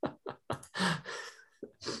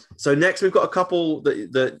 So next we've got a couple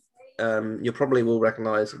that you probably will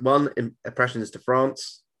recognise. One, Impressions to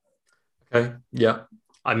France. Okay, yeah.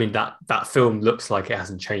 I mean, that film looks like it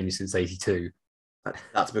hasn't changed since 82.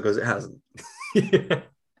 That's because it hasn't. Yeah.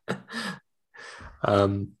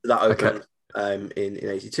 That opened in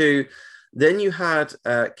 82. Then you had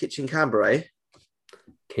Kitchen Cabaret.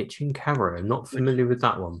 Kitchen Cabaret. I'm not familiar with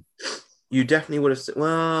that one. You definitely would have seen...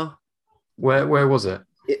 Well... Where was it?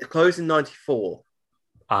 It closed in 94.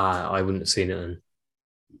 I wouldn't have seen it then.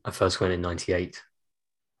 I first went in 98.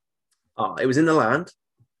 It was in the land.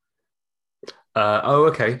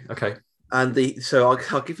 Okay. And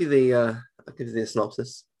I'll give you the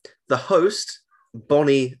synopsis. The host,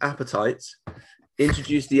 Bonnie Appetite,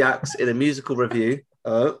 introduced the acts in a musical review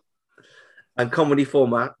and comedy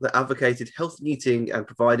format that advocated healthy eating and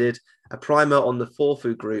provided a primer on the 4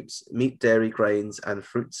 food groups: meat, dairy, grains, and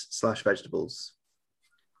fruits/vegetables.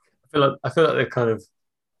 I feel like they've kind of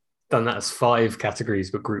done that as 5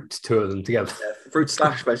 categories, but grouped 2 of them together. Yeah,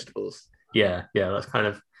 fruits/vegetables. Yeah, that's kind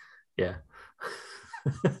of, yeah.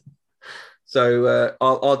 So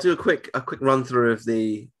I'll do a quick run through of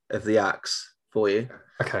the acts for you.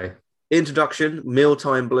 Okay. Introduction: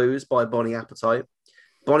 Mealtime Blues by Bonnie Appetite.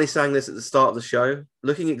 Bonnie sang this at the start of the show.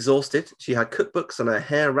 Looking exhausted, she had cookbooks and her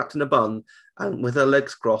hair wrapped in a bun and with her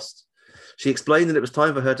legs crossed. She explained that it was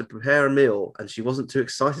time for her to prepare a meal and she wasn't too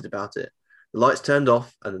excited about it. The lights turned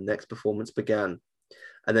off and the next performance began.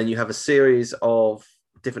 And then you have a series of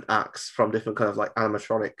different acts from different kind of like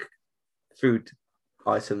animatronic food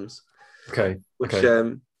items. Okay. Which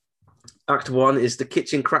Act 1 is the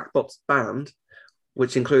Kitchen Crackpots Band,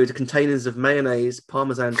 which include containers of mayonnaise,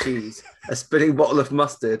 Parmesan cheese, a spinning bottle of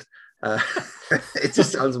mustard. It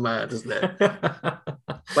just sounds mad, doesn't it?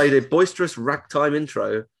 Played a boisterous ragtime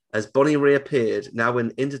intro as Bonnie reappeared, now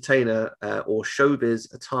in entertainer or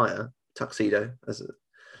showbiz attire, tuxedo.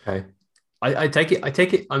 Okay. I take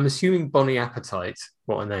it. I'm assuming Bonnie Appetite,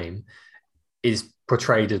 what a name, is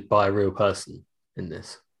portrayed as by a real person in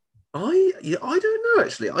this. I don't know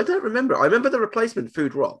actually. I don't remember. I remember the replacement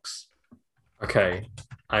Food Rocks. Okay,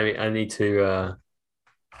 I need to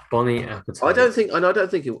Bonnie Appetite. I don't think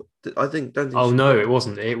it. Don't think. Oh no, it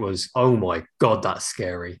wasn't. It was. Oh my god, that's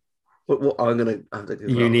scary. What I'm gonna have to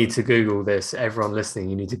Google. You need to Google this. Everyone listening,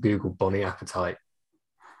 you need to Google Bonnie Appetite.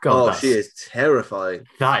 God, she is terrifying.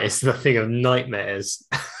 That is the thing of nightmares.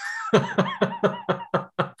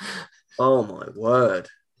 Oh my word!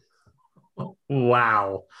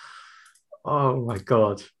 Wow. Oh my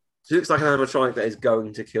god. She looks like an animatronic that is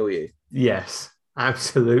going to kill you. Yes,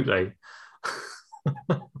 absolutely.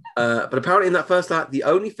 But apparently in that first act, the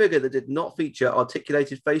only figure that did not feature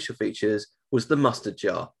articulated facial features was the mustard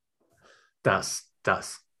jar. That's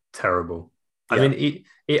terrible. Yeah. I mean,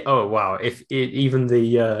 oh wow! Even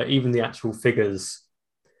the actual figures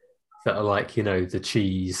that are like, you know, the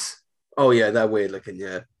cheese. Oh yeah, they're weird looking.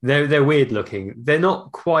 Yeah, they're weird looking. They're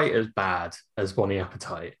not quite as bad as Bonnie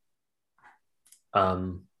Appetite.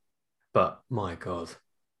 But my god,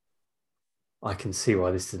 I can see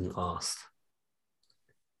why this didn't last.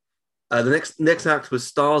 The next act was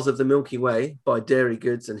Stars of the Milky Way by Dairy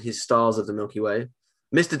Goods and his Stars of the Milky Way.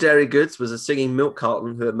 Mr. Dairy Goods was a singing milk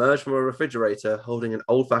carton who emerged from a refrigerator holding an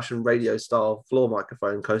old-fashioned radio-style floor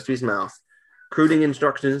microphone close to his mouth, crooning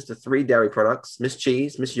instructions to 3 dairy products: Miss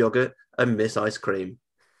Cheese, Miss Yogurt, and Miss Ice Cream.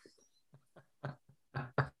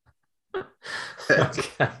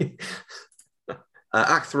 Okay.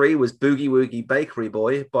 Act 3 was Boogie Woogie Bakery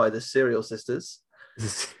Boy by the Cereal Sisters.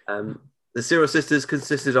 The Cereal Sisters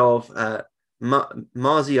consisted of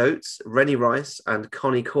Marzie Oates, Rennie Rice, and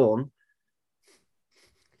Connie Corn.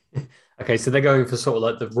 Okay, so they're going for sort of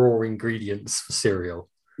like the raw ingredients for cereal.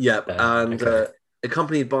 Yep, and okay.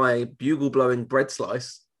 Accompanied by a bugle-blowing bread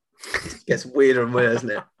slice. It gets weirder and weirder,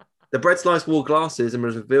 isn't it? The bread slice wore glasses and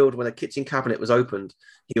was revealed when a kitchen cabinet was opened.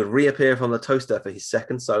 He would reappear from the toaster for his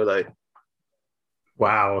second solo.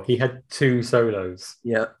 Wow, he had 2 solos.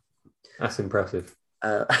 Yeah. That's impressive.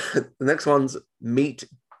 The next one's Meat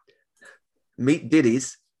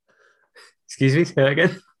Diddies. Excuse me, say that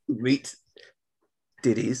again? Meat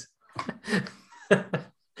Diddies.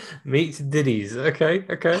 Meat Diddies.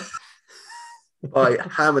 Okay. By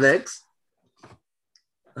Ham and Eggs.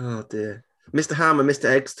 Oh dear. Mr. Ham and Mr.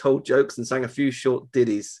 Eggs told jokes and sang a few short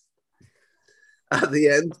ditties. At the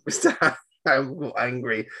end, Mr. Ham got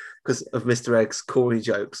angry because of Mr. Eggs' corny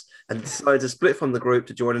jokes and decided to split from the group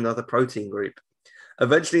to join another protein group.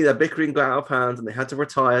 Eventually, their bickering got out of hand and they had to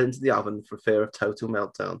retire into the oven for fear of total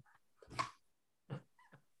meltdown.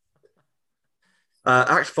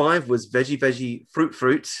 Act 5 was Veggie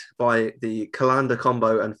Fruit by the Calendar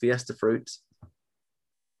Combo and Fiesta Fruit.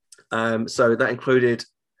 So that included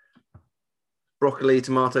broccoli,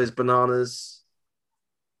 tomatoes, bananas.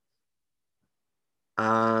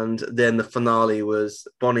 And then the finale was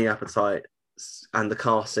Bonnie Appetite and the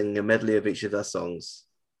cast singing a medley of each of their songs.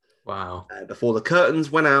 Wow. Before the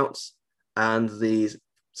curtains went out and the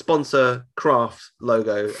sponsor Kraft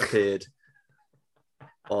logo appeared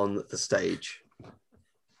on the stage.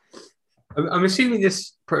 I'm assuming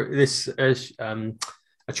this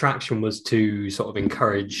attraction was to sort of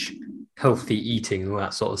encourage healthy eating and all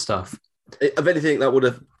that sort of stuff. If anything, that would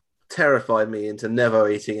have terrified me into never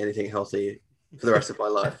eating anything healthy for the rest of my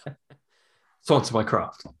life. Sponsored by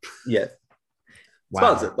Kraft. Yeah.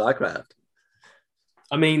 Wow. Sponsored by Kraft.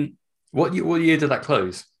 I mean, what year did that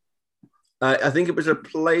close? I think it was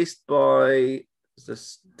replaced by, let's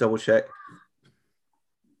just double check,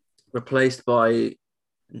 replaced by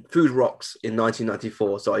Food Rocks in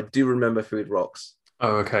 1994. So I do remember Food Rocks.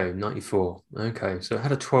 Oh, okay. 94. Okay. So it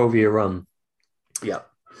had a 12-year run. Yeah.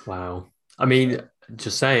 Wow. I mean,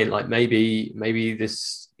 just saying, like maybe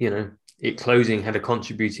this, it closing had a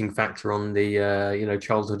contributing factor on the,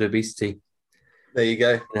 childhood obesity. There you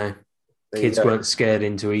go. You know, There kids you go. weren't scared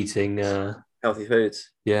into eating. Healthy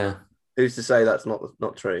foods. Yeah, Who's to say that's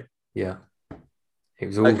not true? yeah. It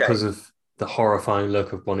was all Okay. because of the horrifying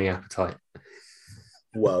look of Bonnie Appetite.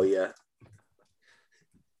 Well, yeah.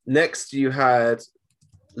 Next, you had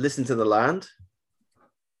Listen to the Land,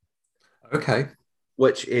 Okay,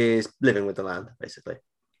 which is Living with the Land, basically.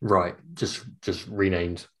 right. Just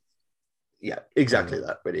renamed. Yeah, exactly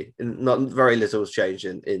that, really. And not very little has changed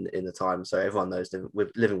in the time. So everyone knows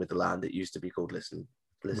Living with the Land. It used to be called Listen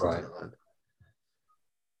Right. to the Land.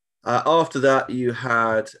 After that, you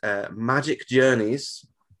had Magic Journeys,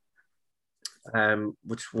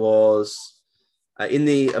 which was in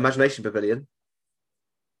the Imagination Pavilion.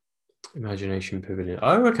 Imagination Pavilion.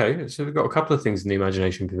 Oh, okay. So we've got a couple of things in the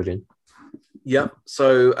Imagination Pavilion. Yep.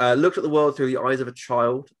 So looked at the world through the eyes of a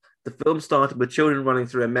child. The film started with children running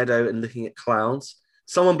through a meadow and looking at clouds.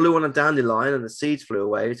 Someone blew on a dandelion and the seeds flew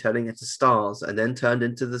away, turning into stars and then turned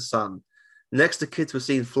into the sun. Next, the kids were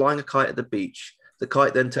seen flying a kite at the beach. The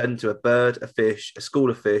kite then turned into a bird, a fish, a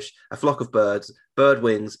school of fish, a flock of birds, bird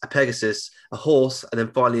wings, a pegasus, a horse, and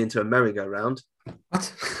then finally into a merry-go-round.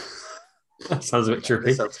 What? That sounds a bit This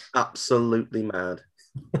trippy. sounds absolutely mad.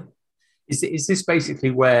 Is this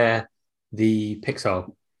basically where the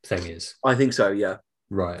Pixar thing is? I think so, yeah.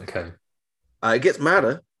 Right. Okay. It gets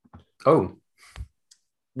madder. Oh,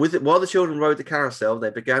 With it, while the children rode the carousel, they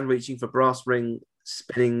began reaching for a brass ring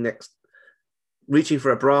spinning next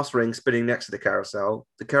to the carousel.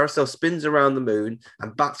 The carousel spins around the moon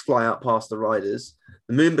and bats fly out past the riders.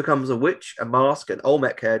 The moon becomes a witch, a mask, an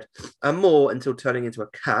Olmec head, and more until turning into a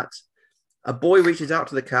cat. A boy reaches out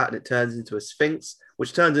to the cat and it turns into a sphinx,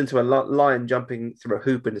 which turns into a lion jumping through a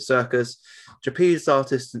hoop in a circus. Trapeze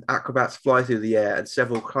artists and acrobats fly through the air and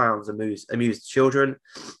several clowns amuse the children.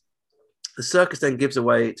 The circus then gives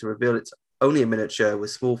away to reveal it's only a miniature with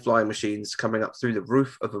small flying machines coming up through the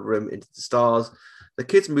roof of a room into the stars. The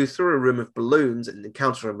kids move through a room of balloons and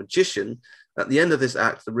encounter a magician. At the end of this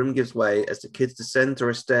act, the room gives way as the kids descend through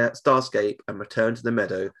a starscape and return to the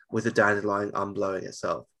meadow with the dandelion unblowing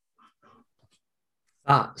itself.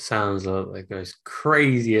 that sounds like the most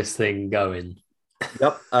craziest thing going.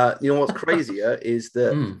 Yep. You know what's crazier is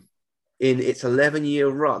that in its 11-year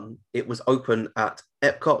run, it was open at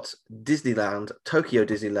Epcot, Disneyland, Tokyo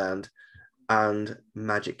Disneyland, and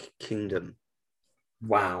Magic Kingdom.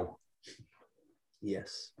 Wow.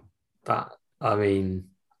 Yes. That, I mean,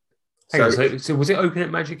 so was it open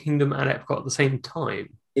at Magic Kingdom and Epcot at the same time?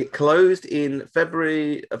 It closed in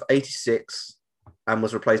February of '86 and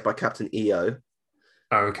was replaced by Captain EO.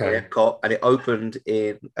 Oh, okay. Epcot, and it opened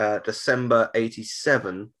in December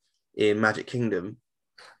 '87 in Magic Kingdom.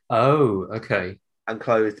 Oh, okay. And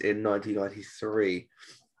closed in 1993.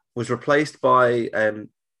 Was replaced by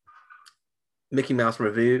Mickey Mouse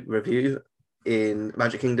Review in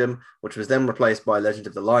Magic Kingdom, which was then replaced by Legend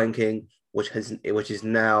of the Lion King, which is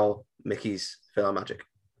now Mickey's PhilharMagic.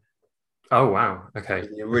 Oh, wow. Okay.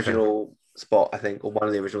 The original spot, I think, or one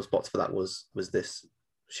of the original spots for that was this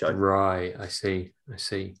show. Right. I see.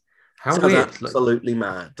 How Sounds weird. Absolutely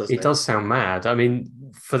mad, doesn't it? It does sound mad. I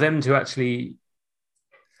mean, for them to actually,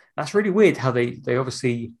 that's really weird how they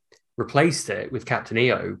obviously replaced it with Captain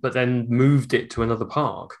EO, but then moved it to another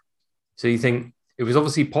park. So you think it was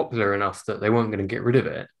obviously popular enough that they weren't going to get rid of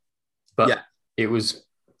it, but yeah. It was.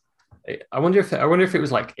 I wonder if it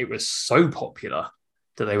was like it was so popular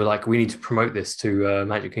that they were like, we need to promote this to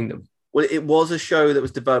Magic Kingdom. Well, it was a show that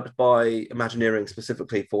was developed by Imagineering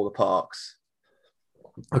specifically for the parks.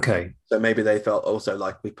 Okay. So maybe they felt also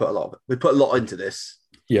like we put a lot into this.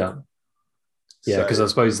 Yeah. Yeah, because so, I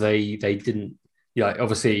suppose they didn't. Yeah,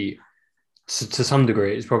 obviously, to some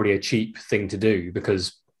degree, it's probably a cheap thing to do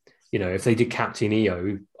because, you know, if they did Captain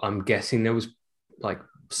EO, I'm guessing there was like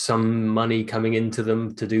some money coming into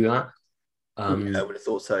them to do that. I would have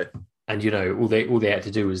thought so. And you know, all they had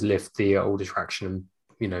to do was lift the old attraction and,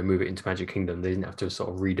 you know, move it into Magic Kingdom. They didn't have to sort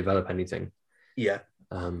of redevelop anything. Yeah.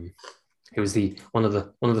 It was one of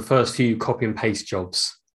the first few copy and paste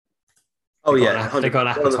jobs. Oh, they got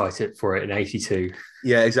an appetite for it in '82.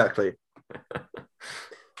 Yeah, exactly.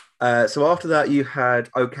 So after that, you had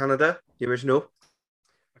Oh Canada, the original.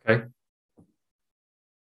 Okay.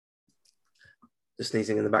 Just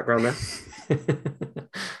sneezing in the background there.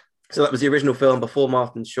 So that was the original film before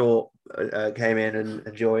Martin Short came in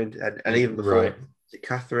and joined, and even before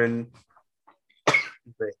Catherine.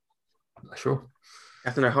 Sure.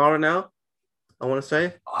 Catherine O'Hara now, I want to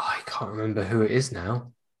say. I can't remember who it is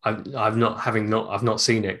now. I've not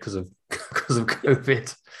seen it because of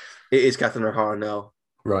COVID. It is Catherine O'Hara now,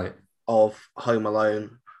 right? Of Home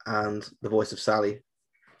Alone and The Voice of Sally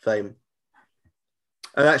fame.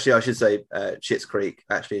 And actually, I should say Schitt's Creek.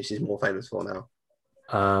 Actually, she's more famous for now.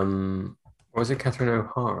 What was it, Catherine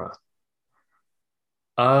O'Hara?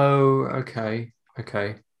 Oh, okay,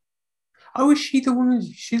 okay. Oh, is she the woman?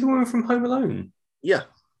 She's the woman from Home Alone. Yeah.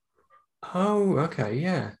 Oh, okay,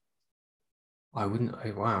 yeah. I wouldn't.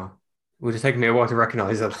 Oh, wow, it would have taken me a while to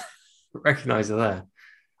recognize her. Recognize her there.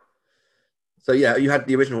 So yeah, you had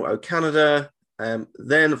the original O Canada.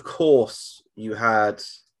 Then of course you had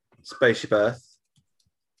Spaceship Earth.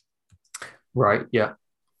 Right. Yeah.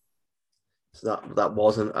 So that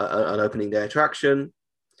was an opening day attraction.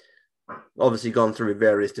 Obviously gone through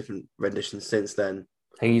various different renditions since then.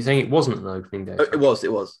 And you're saying it wasn't an opening day? It was.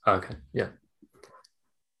 Okay. Yeah.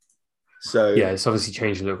 So yeah, it's obviously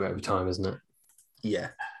changed a little bit over time, isn't it? Yeah.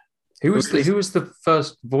 Who was the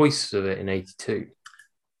first voice of it in '82?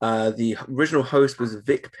 The original host was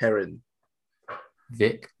Vic Perrin.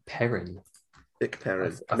 Vic Perrin. Vic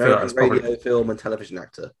Perrin, I feel American radio, film, and television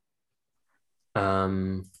actor.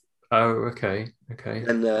 Oh, okay.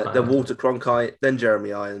 And then Walter Cronkite, then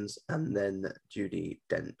Jeremy Irons, and then Judi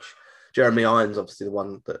Dench. Jeremy Irons, obviously the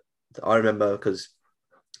one that I remember because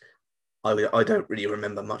I don't really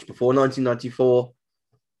remember much before 1994.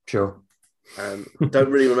 Sure. Don't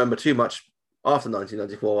really remember too much after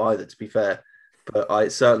 1994 either, to be fair. But I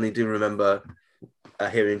certainly do remember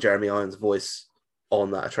hearing Jeremy Irons' voice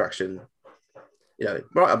on that attraction. You know,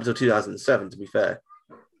 right up until 2007, to be fair.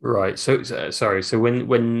 Right. So sorry. So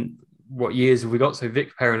when what years have we got? So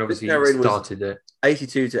Vic Perrin obviously started it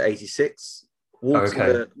 82 to 86.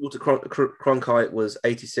 Walter Cronkite was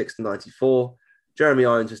 86 to 94. Jeremy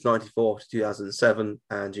Irons was 94 to 2007,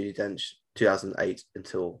 and Judi Dench 2008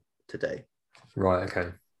 until today. Right. Okay.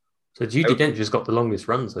 So Judi Dench has got the longest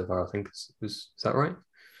run so far, I think. Is that right?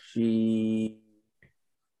 She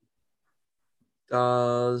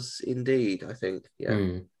does indeed, I think. Yeah.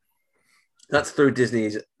 Mm. That's through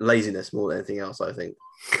Disney's laziness more than anything else, I think.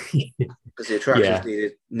 Because the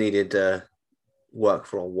attractions needed work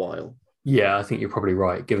for a while. Yeah, I think you're probably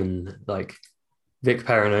right, given like Vic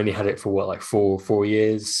Perrin only had it for what, like four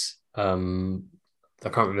years. I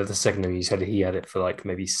can't remember the second time you said he had it for like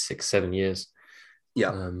maybe 6-7 years.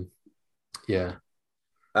 Yeah. Yeah.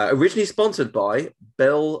 Originally sponsored by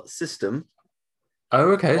Bell System.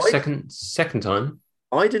 Oh, okay. Second time.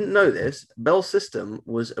 I didn't know this. Bell System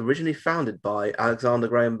was originally founded by Alexander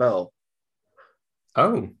Graham Bell.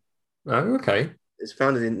 Oh, okay. It's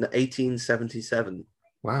founded in 1877.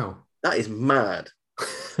 Wow. That is mad.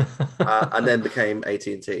 And then became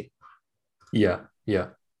AT&T. Yeah.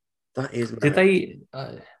 That is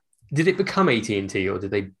mad. Did it become AT&T or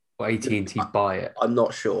did AT&T buy it? I'm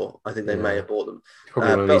not sure. I think they may have bought them. Probably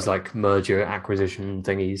one of these like merger acquisition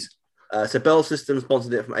thingies. So Bell Systems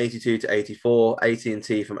sponsored it from 82 to 84,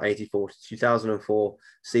 AT&T from 84 to 2004,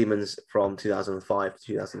 Siemens from 2005 to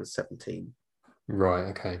 2017. Right,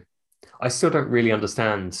 okay. I still don't really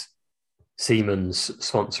understand Siemens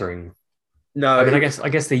sponsoring. No, I mean, I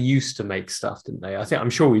guess they used to make stuff, didn't they? I'm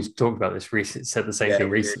sure we've talked about this recently, said the same thing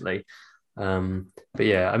recently. But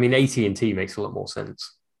yeah, I mean, AT&T makes a lot more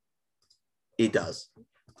sense. It does,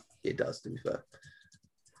 to be fair.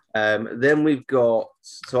 Then we've got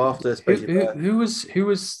after who was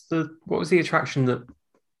what was the attraction that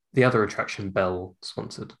the other attraction Bell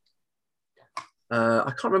sponsored? I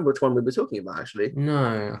can't remember which one we were talking about actually.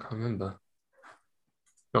 No, I can't remember.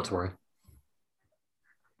 Not to worry.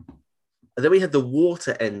 And then we had the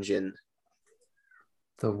water engine.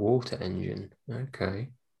 The water engine, okay.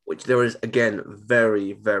 Which there is again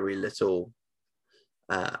very, very little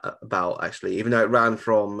about actually, even though it ran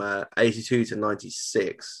from 82 to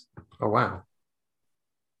 96. Oh wow!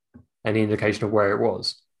 Any indication of where it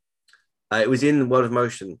was? It was in World of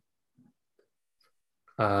Motion.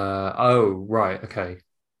 Oh right, okay.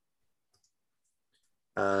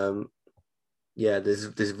 Yeah,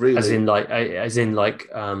 there's really as in like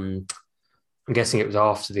I'm guessing it was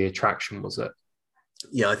after the attraction, was it?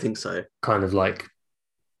 Yeah, I think so. Kind of like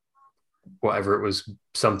whatever it was,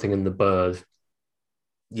 something in the bird.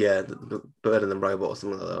 Yeah, the bird and the robot or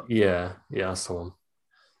something like that. Yeah, that's the one.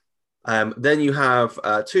 Then you have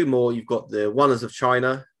two more. You've got the Wonders of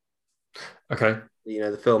China. Okay. You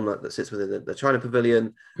know, the film that sits within the China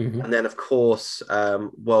Pavilion. Mm-hmm. And then, of course,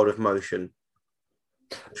 World of Motion,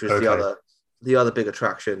 which was the other big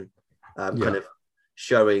attraction, kind of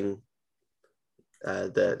showing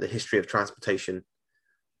the history of transportation.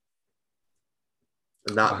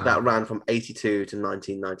 And that ran from 82 to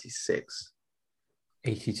 1996.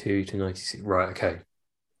 82 to 96. Right, okay.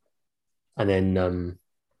 And then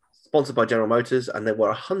sponsored by General Motors, and there were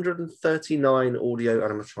 139 audio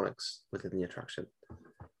animatronics within the attraction.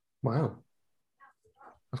 Wow.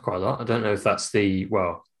 That's quite a lot. I don't know if that's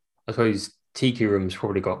well, I suppose Tiki Room's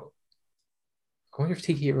probably got. I wonder if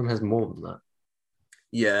Tiki Room has more than that.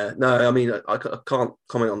 Yeah, no, I mean, I can't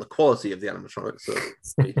comment on the quality of the animatronics.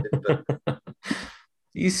 But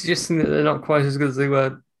You suggesting that they're not quite as good as they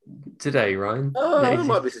were today, Ryan? I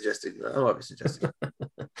might be suggesting that.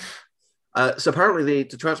 So apparently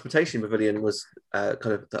the transportation pavilion was kind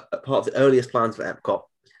of part of the earliest plans for Epcot.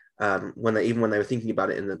 When they were thinking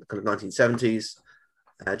about it in the kind of 1970s,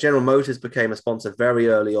 General Motors became a sponsor very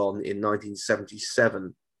early on in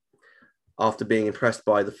 1977, after being impressed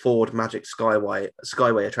by the Ford Magic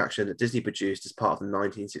Skyway attraction that Disney produced as part of the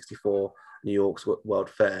 1964 New York's World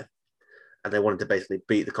Fair, and they wanted to basically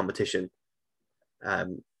beat the competition,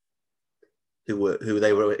 who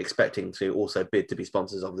they were expecting to also bid to be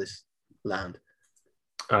sponsors of this land.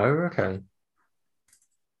 Oh, okay.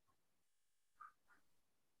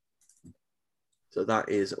 So that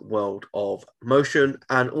is World of Motion,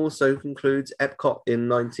 and also concludes Epcot in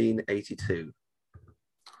 1982.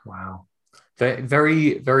 Wow.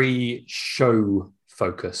 Very, very show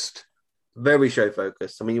focused. Very show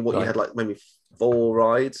focused. I mean, you had like maybe 4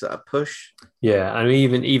 rides at a push. Yeah, and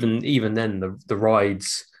even then, the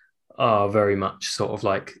rides are very much sort of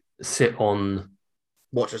like sit on,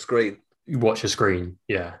 watch a screen.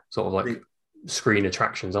 Yeah, sort of like screen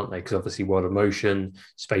attractions, aren't they? Because obviously, World of Motion,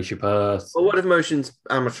 Spaceship Earth. Well, World of Motion's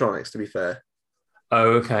animatronics, to be fair.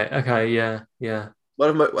 Oh, okay, yeah.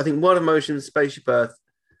 I think World of Motion, Spaceship Earth,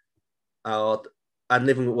 and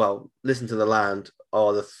Listen to the Land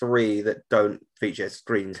are the 3 that don't feature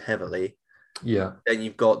screens heavily. Yeah. Then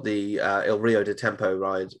you've got the El Rio de Tempo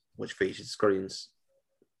ride, which features screens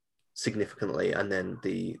significantly, and then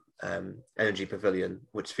the Energy Pavilion,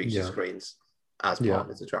 which features screens as part of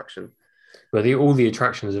this attraction. But all the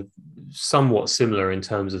attractions are somewhat similar in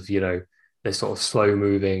terms of, they're sort of slow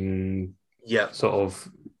moving. Yeah. Sort of.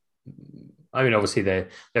 I mean, obviously they're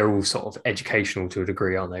all sort of educational to a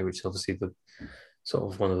degree, aren't they? Which is obviously the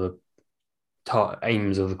sort of one of the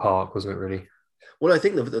aims of the park, wasn't it? Really. Well, I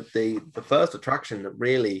think the first attraction that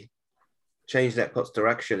really changed Epcot's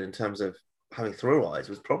direction in terms of having thrill rides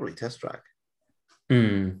was probably Test Track.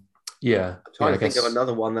 Yeah. I'm trying to think of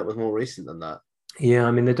another one that was more recent than that. Yeah,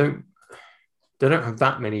 I mean they don't have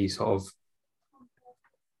that many sort of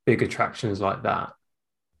big attractions like that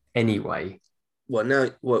anyway.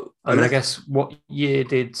 I guess what year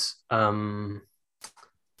did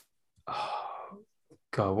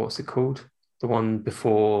what's it called? The one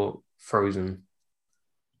before Frozen.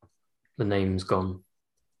 The name's gone.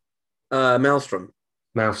 Maelstrom.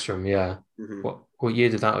 Maelstrom, yeah. Mm-hmm. What year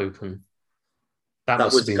did that open? That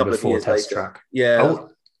must have been before Test Track. Yeah.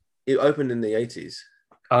 It opened in the 80s.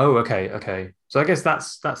 Oh, okay. So I guess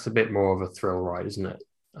that's a bit more of a thrill ride, isn't it?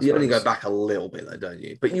 You only go back a little bit, though, don't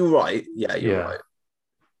you? But you're right. Yeah, you're right.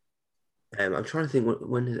 I'm trying to think,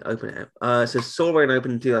 when did it open? So Soaring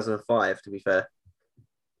opened in 2005, to be fair.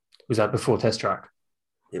 Was that before Test Track?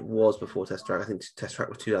 It was before Test Track. I think Test Track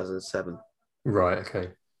was 2007. Right,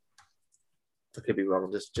 okay. I could be wrong.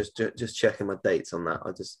 I'm just checking my dates on that.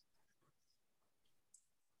 I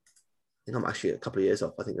think I'm actually a couple of years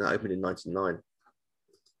off. I think that opened in 1999.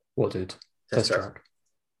 What did? Test Track.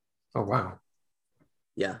 Oh, wow.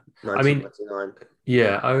 Yeah, 1999.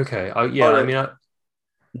 Yeah, okay. I mean...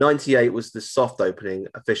 98 was the soft opening.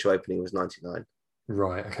 Official opening was 99.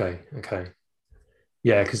 Right, okay.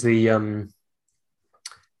 Yeah, because the...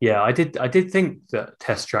 I did think that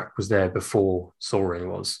Test Track was there before Soaring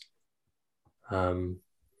was. And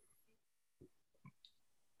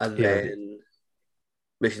then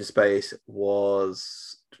Mission Space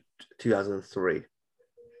was 2003.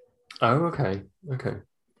 Oh, okay.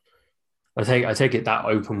 I take it that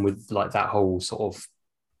open with like that whole sort of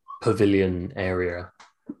pavilion area.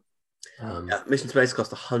 Mission Space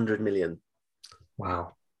cost 100 million.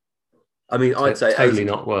 Wow. I mean, I'd say totally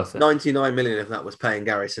not worth it. 99 million if that was paying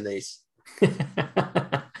Gary Sinise.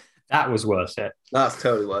 That was worth it. That's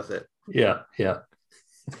totally worth it. Yeah. Gary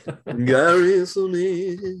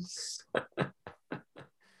Sinise.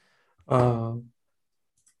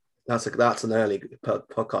 That's an early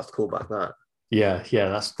podcast callback. That. Yeah.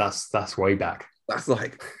 That's way back. That's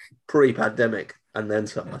like pre-pandemic and then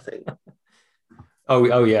some, I think.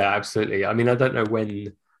 Oh yeah, absolutely. I mean, I don't know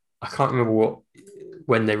when. I can't remember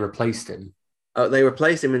when they replaced him. They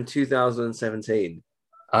replaced him in 2017.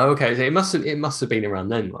 Oh, okay. So it must have been around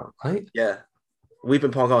then, right? Yeah, we've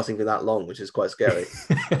been podcasting for that long, which is quite scary.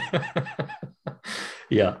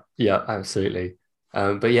 yeah, absolutely.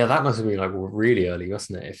 But yeah, that must have been like really early,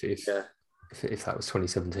 wasn't it? If that was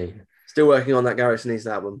 2017. Still working on that Gary Sinise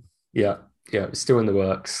album. Yeah, it's still in the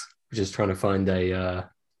works. We're just trying to find a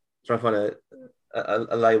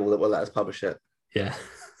a label that will let us publish it. Yeah.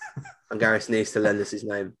 And Gareth needs to lend us his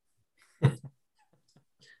name.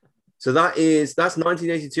 So that's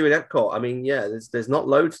 1982 in Epcot. I mean, yeah, there's not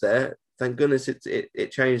loads there. Thank goodness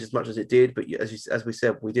it changed as much as it did. But as we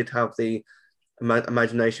said, we did have the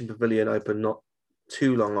Imagination Pavilion open not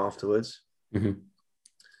too long afterwards. Mm-hmm.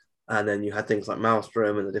 And then you had things like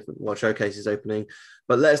Maelstrom and the different showcases opening.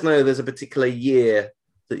 But let us know if there's a particular year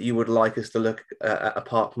that you would like us to look at a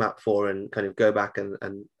park map for and kind of go back and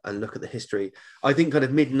look at the history. I think kind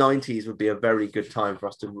of mid-90s would be a very good time for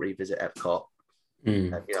us to revisit Epcot.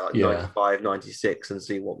 95, 96 and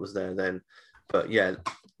see what was there then. But yeah,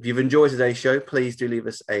 if you've enjoyed today's show, please do leave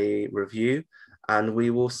us a review and we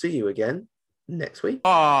will see you again next week.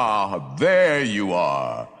 Ah, there you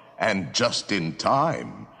are. And just in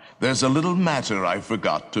time. There's a little matter I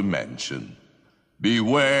forgot to mention.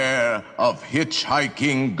 Beware of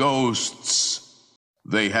hitchhiking ghosts.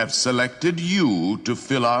 They have selected you to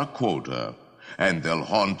fill our quota, and they'll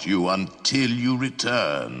haunt you until you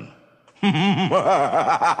return.